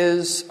one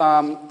is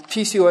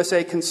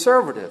PCUSA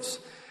conservatives.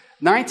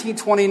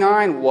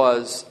 1929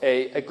 was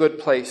a good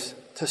place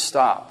to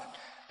stop.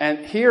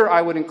 And here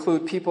I would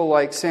include people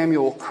like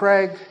Samuel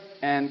Craig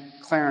and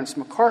Clarence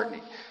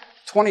McCartney.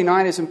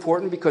 29 is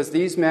important because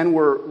these men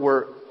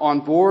were on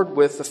board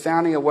with the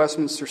founding of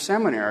Westminster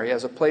Seminary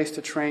as a place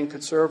to train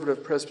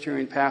conservative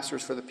Presbyterian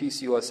pastors for the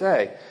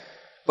PCUSA.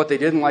 But they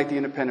didn't like the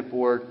independent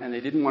board, and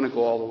they didn't want to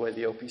go all the way to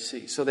the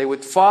OPC. So they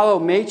would follow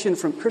Machen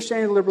from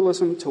Christianity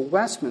liberalism to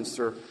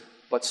Westminster,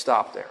 but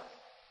stop there.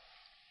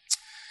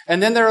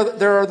 And then there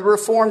are the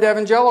Reformed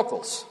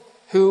evangelicals,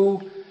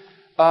 who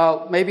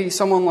maybe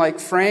someone like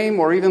Frame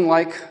or even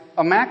like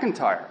a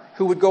McIntyre,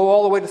 who would go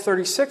all the way to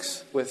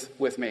 36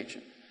 with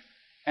Machen.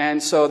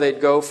 And so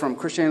they'd go from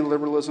Christianity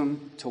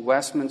liberalism to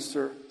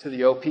Westminster to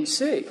the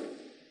OPC.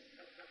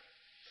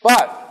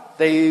 But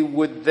they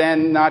would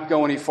then not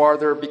go any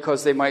farther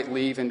because they might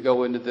leave and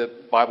go into the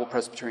Bible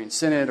Presbyterian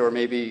Synod or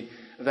maybe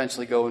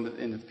eventually go into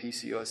the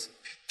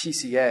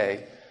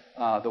PCA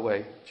the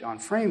way John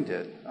Frame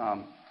did.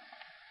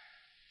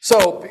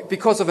 So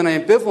because of an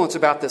ambivalence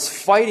about this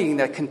fighting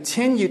that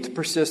continued to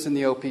persist in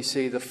the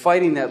OPC, the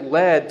fighting that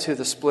led to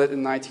the split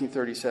in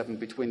 1937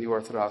 between the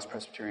Orthodox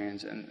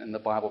Presbyterians and the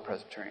Bible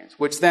Presbyterians,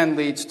 which then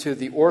leads to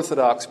the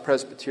Orthodox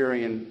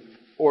Presbyterians,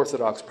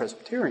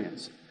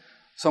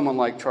 someone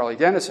like Charlie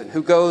Dennison,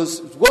 who is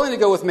willing to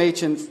go with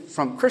Machen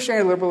from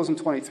Christianity liberalism in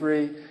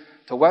 23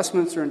 to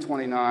Westminster in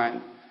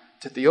 29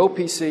 to the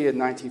OPC in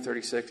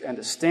 1936 and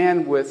to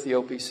stand with the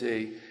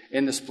OPC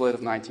in the split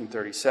of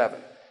 1937.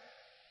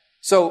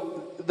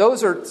 So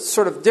those are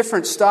sort of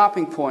different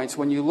stopping points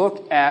when you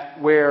look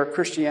at where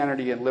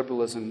Christianity and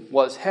liberalism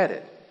was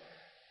headed.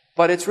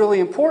 But it's really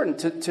important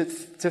to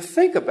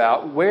think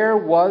about where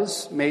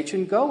was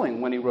Machen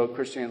going when he wrote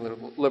Christianity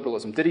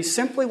liberalism. Did he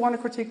simply want to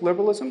critique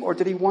liberalism, or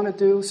did he want to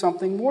do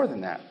something more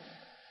than that?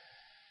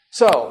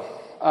 So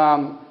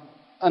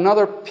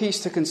another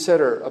piece to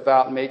consider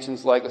about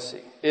Machen's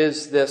legacy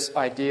is this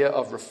idea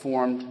of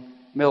Reformed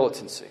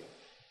militancy.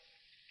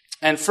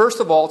 And first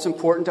of all, it's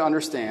important to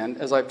understand,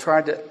 as I've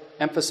tried to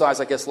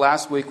emphasize, I guess,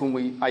 last week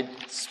when I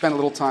spent a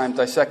little time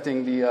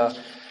dissecting the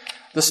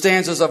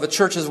stanzas of A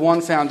Church as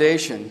One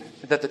Foundation,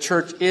 that the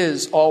church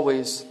is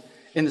always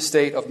in the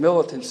state of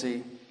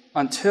militancy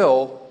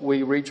until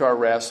we reach our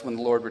rest when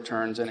the Lord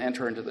returns and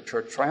enter into the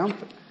church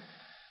triumphant.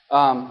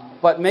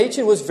 But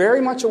Machen was very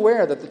much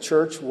aware that the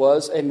church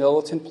was a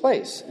militant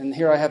place. And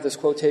here I have this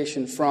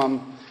quotation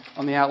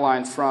on the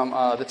outline from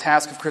The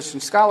Task of Christian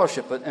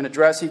Scholarship, an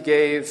address he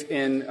gave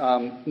in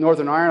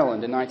Northern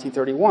Ireland in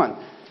 1931.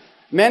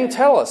 Men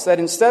tell us that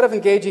instead of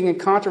engaging in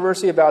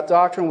controversy about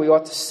doctrine, we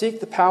ought to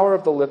seek the power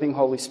of the living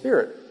Holy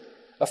Spirit.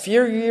 A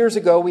few years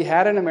ago, we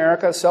had in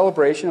America a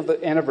celebration of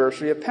the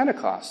anniversary of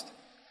Pentecost.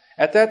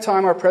 At that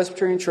time, our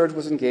Presbyterian Church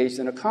was engaged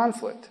in a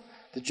conflict,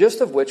 the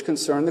gist of which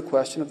concerned the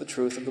question of the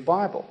truth of the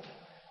Bible.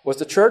 Was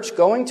the church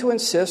going to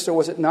insist, or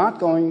was it not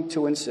going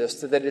to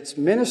insist, that its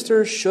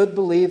ministers should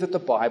believe that the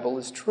Bible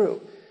is true?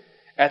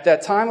 At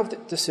that time of the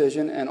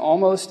decision, and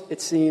almost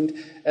it seemed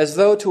as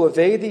though to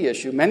evade the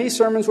issue, many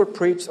sermons were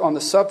preached on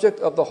the subject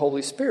of the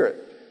Holy Spirit.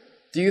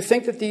 Do you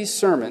think that these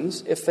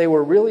sermons, if they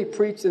were really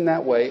preached in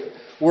that way,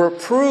 were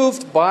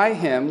approved by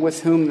him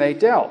with whom they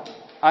dealt?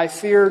 I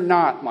fear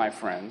not, my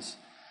friends.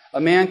 A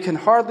man can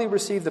hardly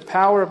receive the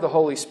power of the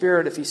Holy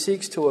Spirit if he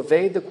seeks to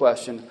evade the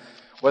question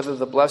whether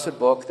the blessed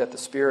book that the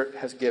Spirit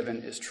has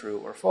given is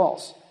true or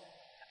false.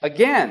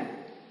 Again,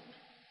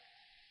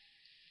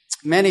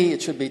 many,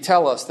 it should be,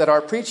 tell us that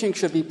our preaching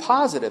should be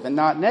positive and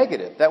not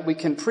negative, that we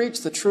can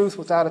preach the truth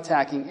without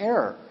attacking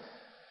error.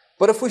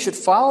 But if we should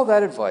follow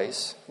that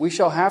advice, we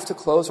shall have to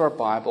close our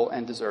Bible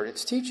and desert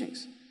its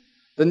teachings.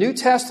 The New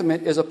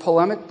Testament is a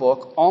polemic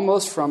book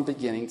almost from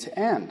beginning to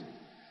end.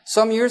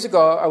 Some years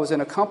ago, I was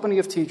in a company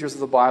of teachers of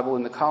the Bible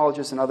in the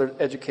colleges and other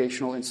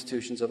educational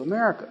institutions of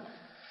America.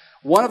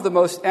 One of the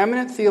most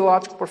eminent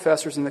theological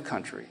professors in the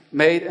country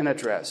made an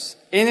address.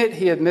 In it,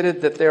 he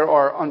admitted that there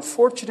are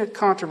unfortunate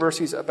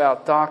controversies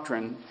about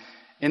doctrine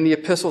in the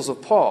epistles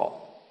of Paul.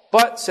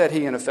 But, said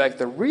he, in effect,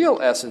 the real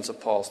essence of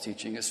Paul's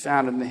teaching is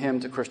found in the hymn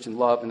to Christian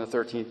love in the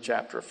 13th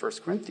chapter of 1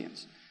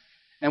 Corinthians.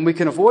 And we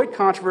can avoid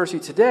controversy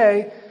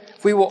today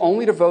if we will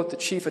only devote the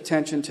chief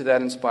attention to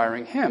that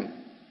inspiring hymn.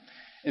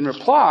 In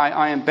reply,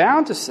 I am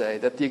bound to say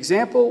that the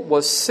example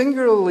was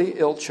singularly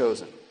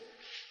ill-chosen.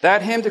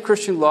 That hymn to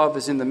Christian love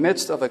is in the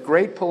midst of a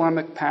great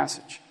polemic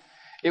passage.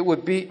 It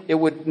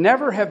would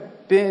never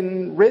have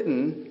been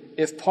written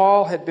if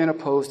Paul had been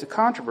opposed to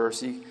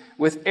controversy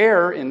with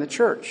error in the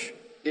church.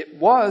 It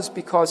was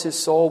because his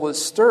soul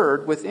was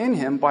stirred within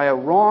him by a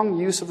wrong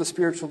use of the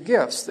spiritual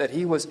gifts that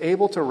he was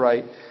able to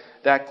write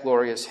that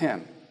glorious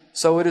hymn.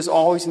 So it is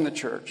always in the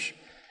church.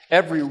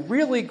 Every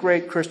really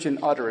great Christian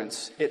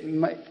utterance, it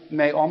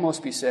may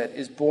almost be said,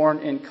 is born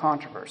in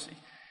controversy.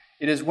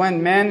 It is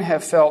when men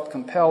have felt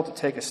compelled to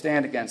take a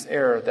stand against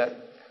error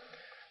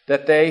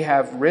that they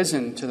have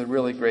risen to the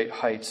really great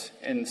heights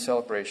in the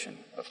celebration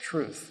of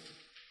truth.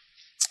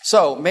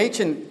 So,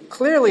 Machen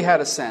clearly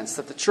had a sense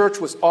that the church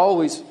was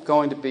always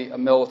going to be a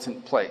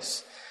militant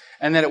place,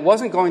 and that it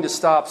wasn't going to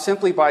stop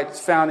simply by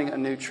founding a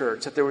new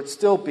church, that there would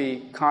still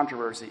be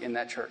controversy in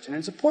that church. And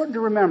it's important to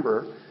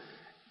remember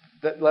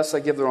that, lest I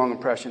give the wrong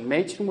impression,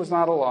 Machen was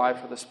not alive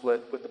for the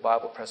split with the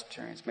Bible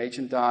Presbyterians.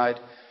 Machen died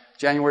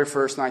January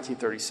 1st,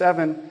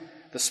 1937.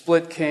 The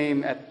split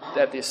came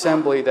at the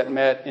assembly that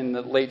met in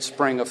the late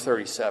spring of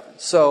 37.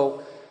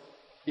 So,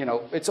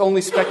 it's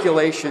only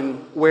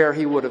speculation where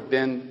he would have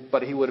been,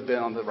 but he would have been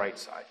on the right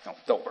side. No,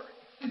 don't worry.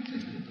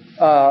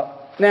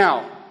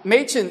 Now,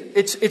 Machen,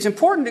 it's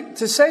important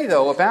to say,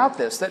 though, about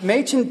this, that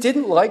Machen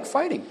didn't like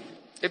fighting.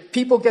 If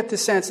people get the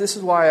sense, this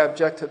is why I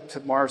object to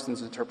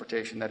Marsden's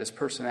interpretation, that his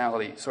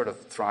personality sort of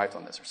thrived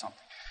on this or something.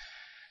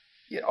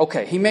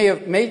 Okay,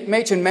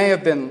 Machen may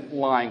have been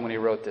lying when he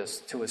wrote this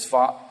to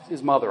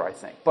his mother, I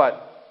think.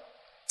 But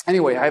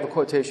anyway, I have a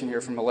quotation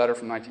here from a letter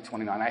from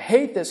 1929. I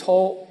hate this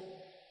whole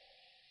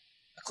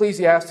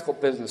ecclesiastical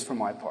business for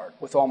my part,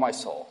 with all my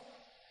soul.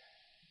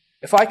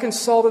 If I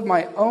consulted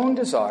my own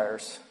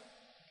desires,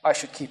 I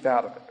should keep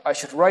out of it. I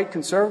should write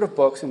conservative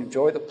books and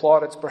enjoy the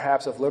plaudits,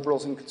 perhaps, of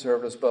liberals and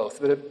conservatives both.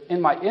 But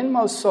in my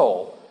inmost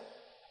soul,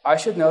 I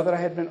should know that I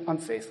had been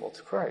unfaithful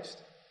to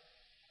Christ.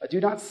 I do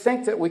not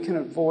think that we can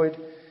avoid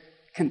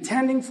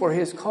contending for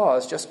his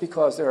cause just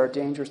because there are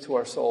dangers to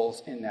our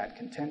souls in that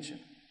contention.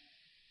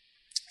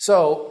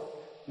 So,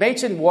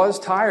 Machen was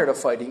tired of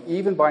fighting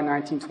even by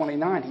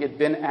 1929. He had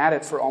been at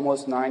it for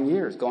almost 9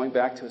 years, going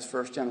back to his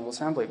first General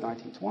Assembly of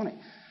 1920.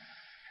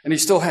 And he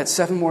still had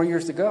 7 more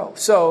years to go.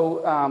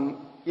 So,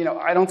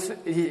 I don't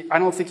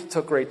think he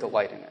took great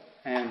delight in it.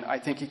 And I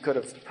think he could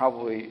have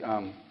probably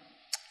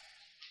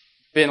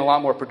been a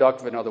lot more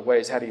productive in other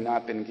ways had he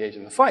not been engaged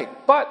in the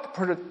fight. But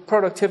the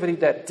productivity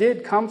that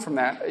did come from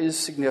that is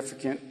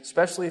significant,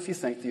 especially if you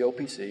think the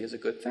OPC is a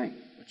good thing,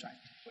 which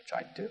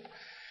I do.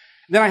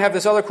 Then I have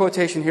this other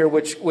quotation here,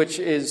 which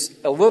is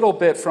a little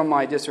bit from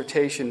my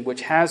dissertation,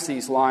 which has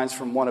these lines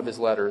from one of his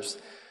letters.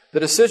 The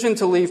decision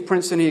to leave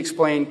Princeton, he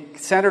explained,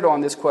 centered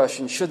on this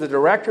question: should the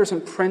directors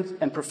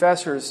and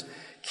professors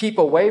keep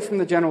away from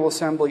the General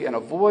Assembly and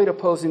avoid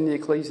opposing the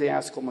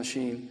ecclesiastical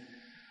machine?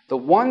 The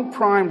one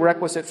prime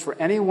requisite for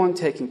anyone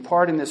taking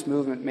part in this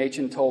movement,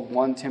 Machen told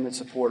one timid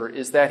supporter,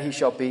 is that he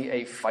shall be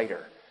a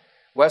fighter.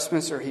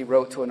 Westminster, he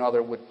wrote to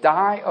another, would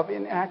die of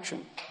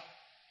inaction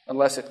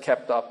unless it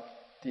kept up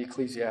the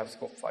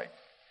ecclesiastical fight.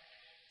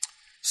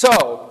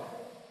 So,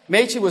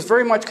 Machen was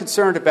very much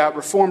concerned about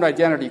Reformed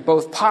identity,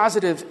 both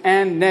positive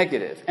and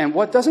negative. And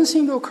what doesn't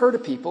seem to occur to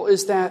people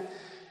is that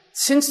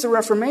since the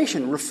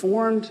Reformation,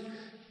 Reformed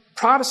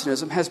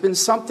Protestantism has been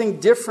something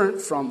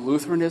different from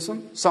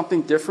Lutheranism,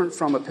 something different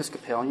from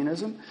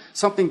Episcopalianism,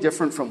 something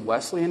different from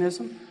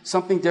Wesleyanism,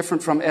 something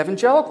different from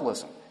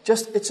evangelicalism.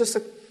 It's just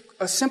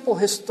a simple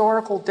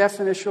historical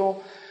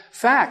definitional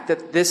fact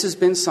that this has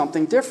been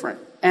something different.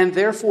 And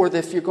therefore,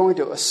 if you're going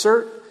to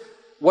assert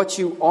what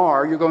you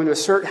are, you're going to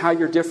assert how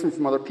you're different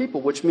from other people,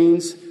 which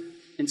means,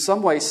 in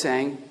some ways,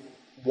 saying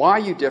why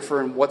you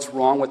differ and what's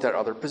wrong with that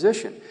other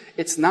position.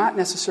 It's not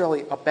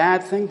necessarily a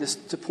bad thing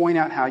to point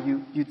out how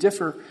you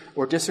differ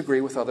or disagree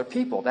with other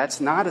people.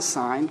 That's not a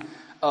sign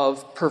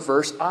of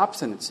perverse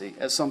obstinacy,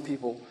 as some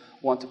people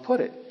want to put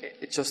it.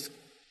 It just,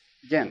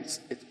 again,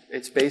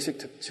 it's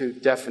basic to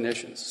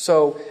definitions.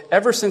 So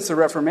ever since the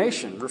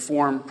Reformation,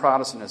 Reformed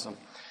Protestantism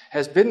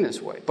has been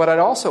this way. But I'd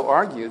also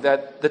argue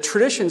that the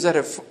traditions that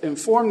have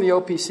informed the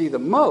OPC the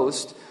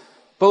most,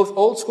 both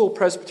old school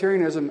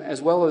Presbyterianism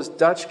as well as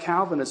Dutch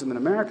Calvinism in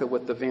America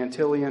with the Van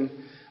Tillian,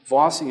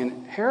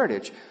 Vossian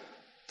heritage,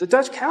 the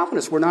Dutch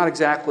Calvinists were not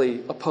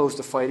exactly opposed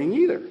to fighting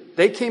either.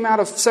 They came out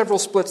of several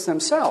splits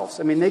themselves.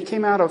 I mean, they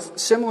came out of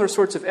similar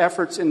sorts of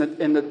efforts in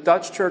the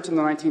Dutch church in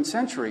the 19th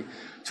century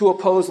to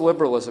oppose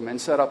liberalism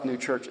and set up new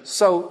churches.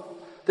 So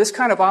this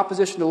kind of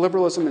opposition to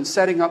liberalism and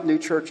setting up new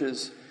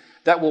churches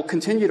that will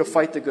continue to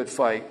fight the good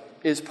fight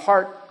is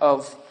part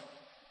of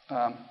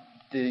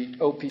the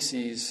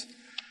OPC's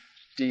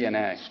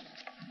DNA.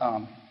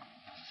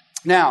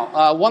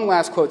 Now, one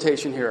last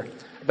quotation here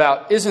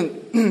about,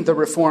 isn't the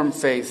Reformed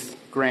faith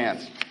grand?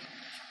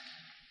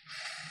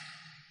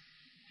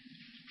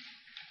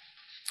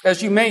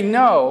 As you may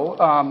know,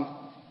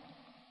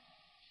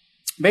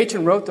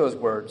 Machen wrote those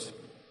words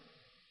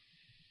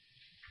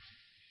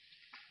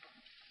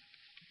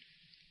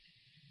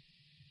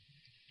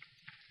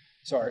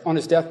on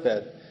his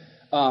deathbed.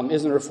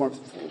 Isn't the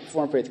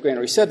Reformed faith grand?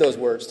 Or he said those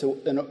words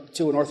to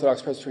an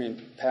Orthodox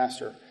Presbyterian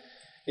pastor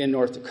in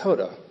North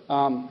Dakota.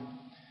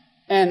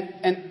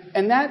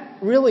 And that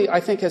really, I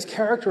think, has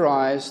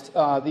characterized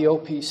the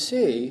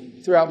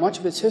OPC throughout much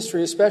of its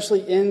history,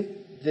 especially in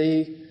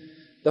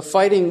the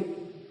fighting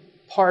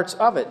parts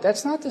of it.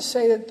 That's not to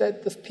say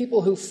that the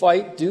people who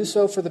fight do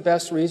so for the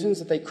best reasons,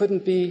 that they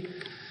couldn't be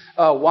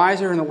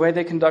wiser in the way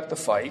they conduct the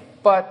fight.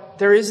 But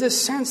there is this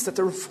sense that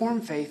the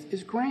Reformed faith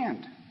is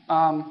grand,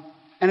 and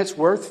it's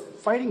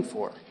worth fighting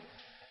for,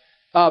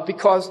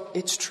 because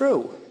it's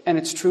true, and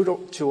it's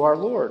true to our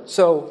Lord.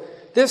 So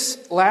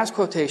this last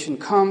quotation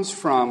comes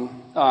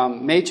from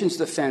Machen's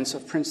defense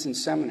of Princeton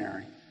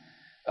Seminary.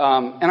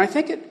 And I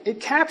think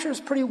it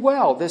captures pretty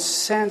well this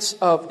sense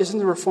of, isn't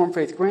the Reformed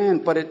faith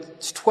grand? But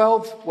it's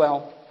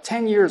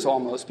 10 years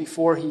almost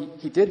before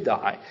he did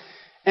die.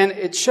 And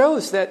it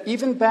shows that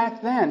even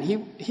back then,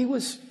 he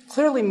was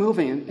clearly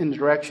moving in the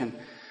direction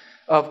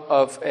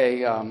of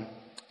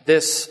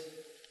this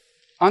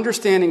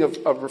understanding of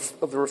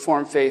the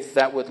Reformed faith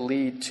that would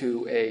lead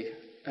to a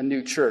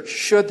new church,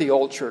 should the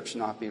old church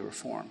not be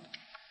reformed.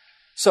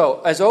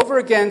 So, as over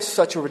against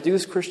such a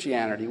reduced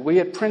Christianity, we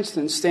at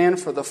Princeton stand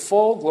for the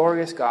full,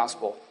 glorious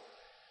gospel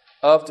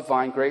of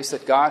divine grace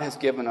that God has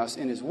given us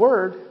in His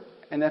Word,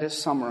 and that is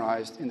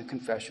summarized in the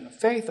Confession of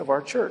Faith of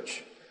our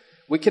church.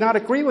 We cannot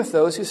agree with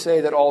those who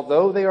say that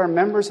although they are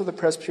members of the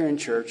Presbyterian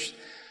Church,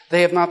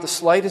 they have not the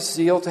slightest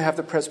zeal to have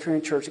the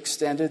Presbyterian Church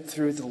extended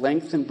through the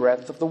length and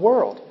breadth of the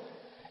world.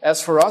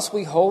 As for us,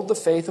 we hold the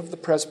faith of the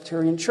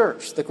Presbyterian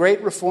Church, the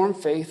great Reformed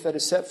faith that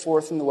is set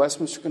forth in the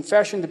Westminster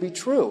Confession, to be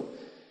true.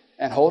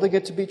 And holding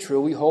it to be true,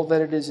 we hold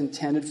that it is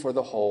intended for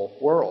the whole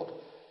world.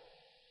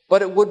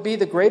 But it would be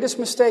the greatest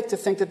mistake to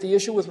think that the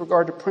issue with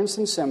regard to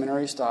Princeton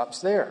Seminary stops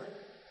there.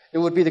 It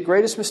would be the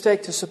greatest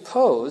mistake to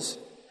suppose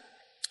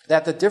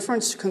that the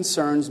difference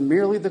concerns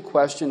merely the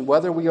question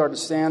whether we are to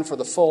stand for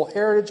the full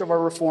heritage of our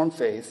Reformed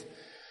faith,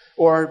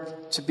 or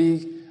to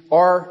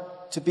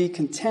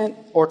content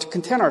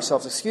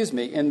ourselves,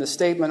 in the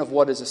statement of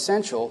what is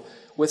essential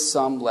with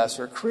some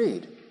lesser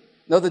creed.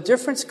 No, the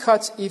difference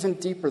cuts even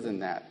deeper than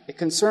that. It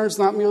concerns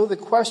not merely the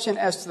question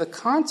as to the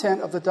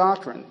content of the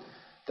doctrine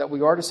that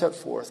we are to set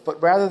forth,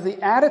 but rather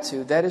the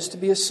attitude that is to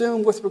be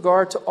assumed with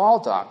regard to all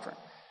doctrine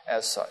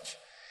as such.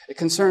 It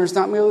concerns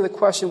not merely the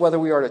question whether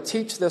we are to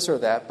teach this or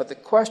that, but the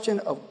question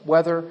of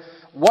whether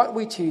what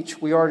we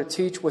teach, we are to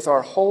teach with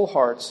our whole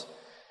hearts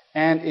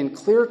and in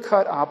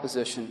clear-cut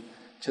opposition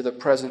to the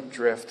present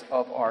drift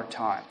of our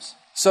times.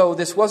 So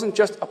this wasn't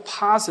just a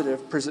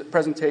positive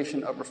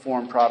presentation of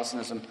Reformed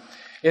Protestantism.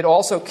 It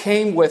also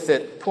came with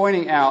it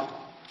pointing out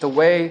the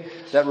way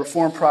that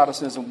Reformed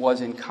Protestantism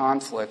was in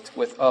conflict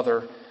with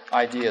other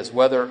ideas,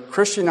 whether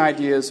Christian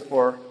ideas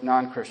or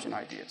non-Christian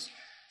ideas.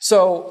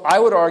 So I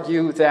would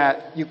argue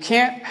that you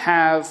can't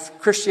have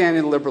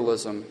Christianity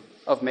liberalism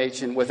of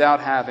Machen without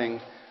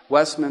having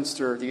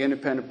Westminster, the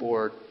Independent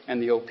Board,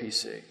 and the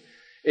OPC.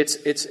 It's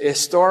a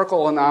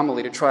historical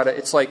anomaly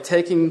it's like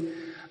trying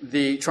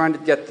to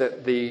get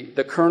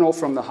the kernel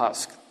from the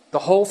husk. The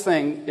whole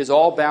thing is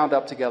all bound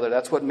up together.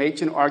 That's what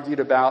Machen argued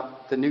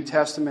about the New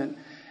Testament,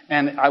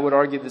 and I would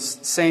argue the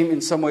same in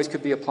some ways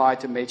could be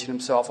applied to Machen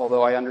himself,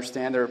 although I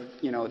understand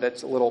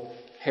that's a little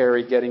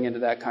hairy getting into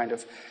that kind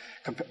of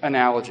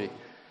analogy.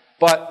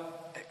 But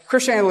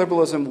Christianity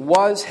liberalism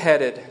was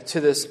headed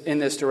in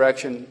this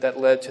direction that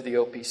led to the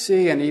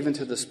OPC and even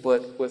to the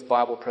split with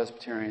Bible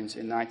Presbyterians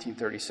in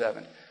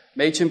 1937.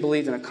 Machen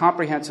believed in a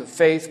comprehensive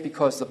faith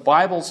because the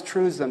Bible's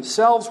truths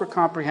themselves were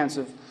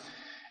comprehensive,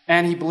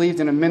 and he believed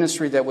in a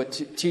ministry that would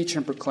teach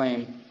and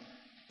proclaim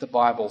the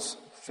Bible's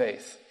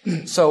faith.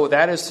 So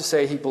that is to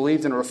say, he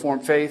believed in a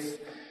Reformed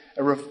faith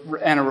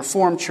and a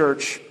Reformed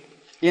church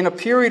in a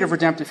period of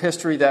redemptive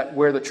history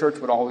where the church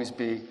would always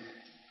be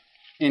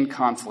in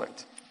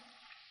conflict.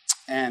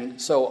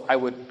 And so I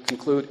would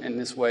conclude in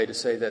this way to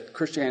say that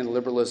Christianity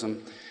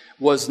liberalism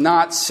was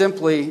not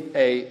simply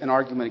an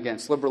argument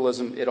against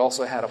liberalism. It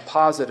also had a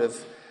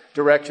positive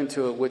direction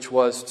to it, which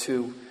was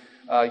to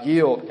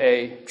yield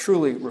a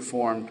truly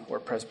Reformed or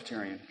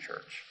Presbyterian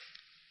church.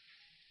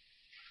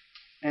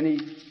 Any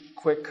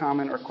quick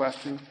comment or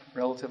question?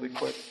 Relatively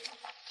quick.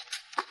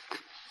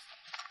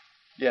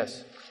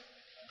 Yes.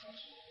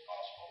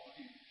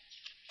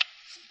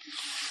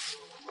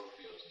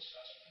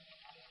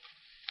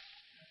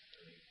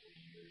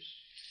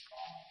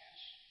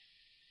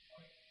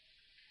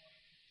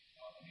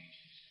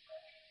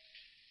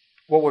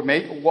 What would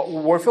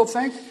Warfield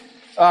think?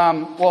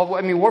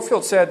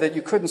 Warfield said that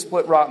you couldn't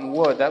split rotten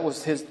wood. That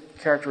was his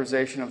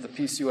characterization of the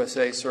Peace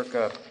USA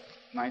circa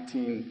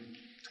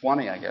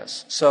 1920, I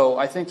guess. So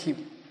I think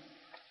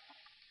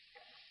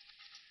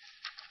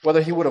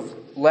whether he would have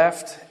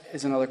left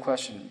is another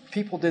question.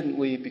 People didn't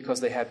leave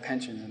because they had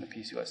pensions in the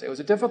Peace USA. It was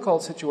a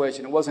difficult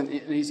situation. It wasn't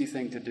an easy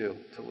thing to do,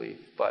 to leave.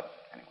 But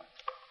anyway,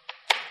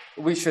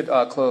 we should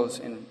close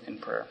in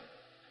prayer.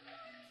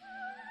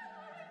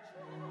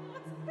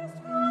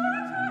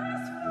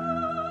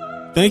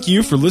 Thank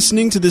you for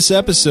listening to this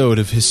episode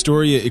of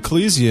Historia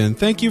Ecclesia, and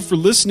thank you for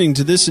listening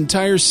to this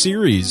entire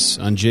series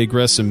on J.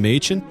 Gresham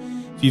Machen.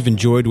 If you've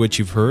enjoyed what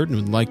you've heard and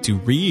would like to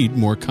read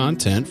more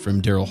content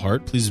from Darryl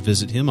Hart, please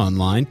visit him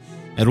online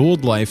at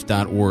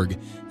oldlife.org.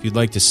 If you'd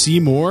like to see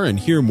more and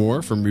hear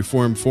more from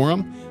Reformed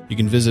Forum, you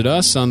can visit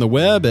us on the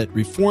web at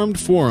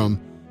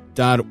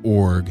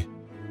reformedforum.org.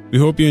 We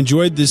hope you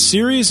enjoyed this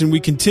series, and we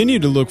continue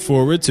to look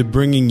forward to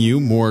bringing you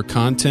more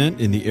content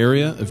in the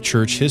area of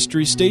church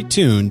history. Stay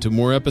tuned to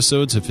more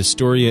episodes of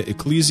Historia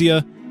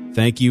Ecclesia.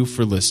 Thank you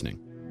for listening.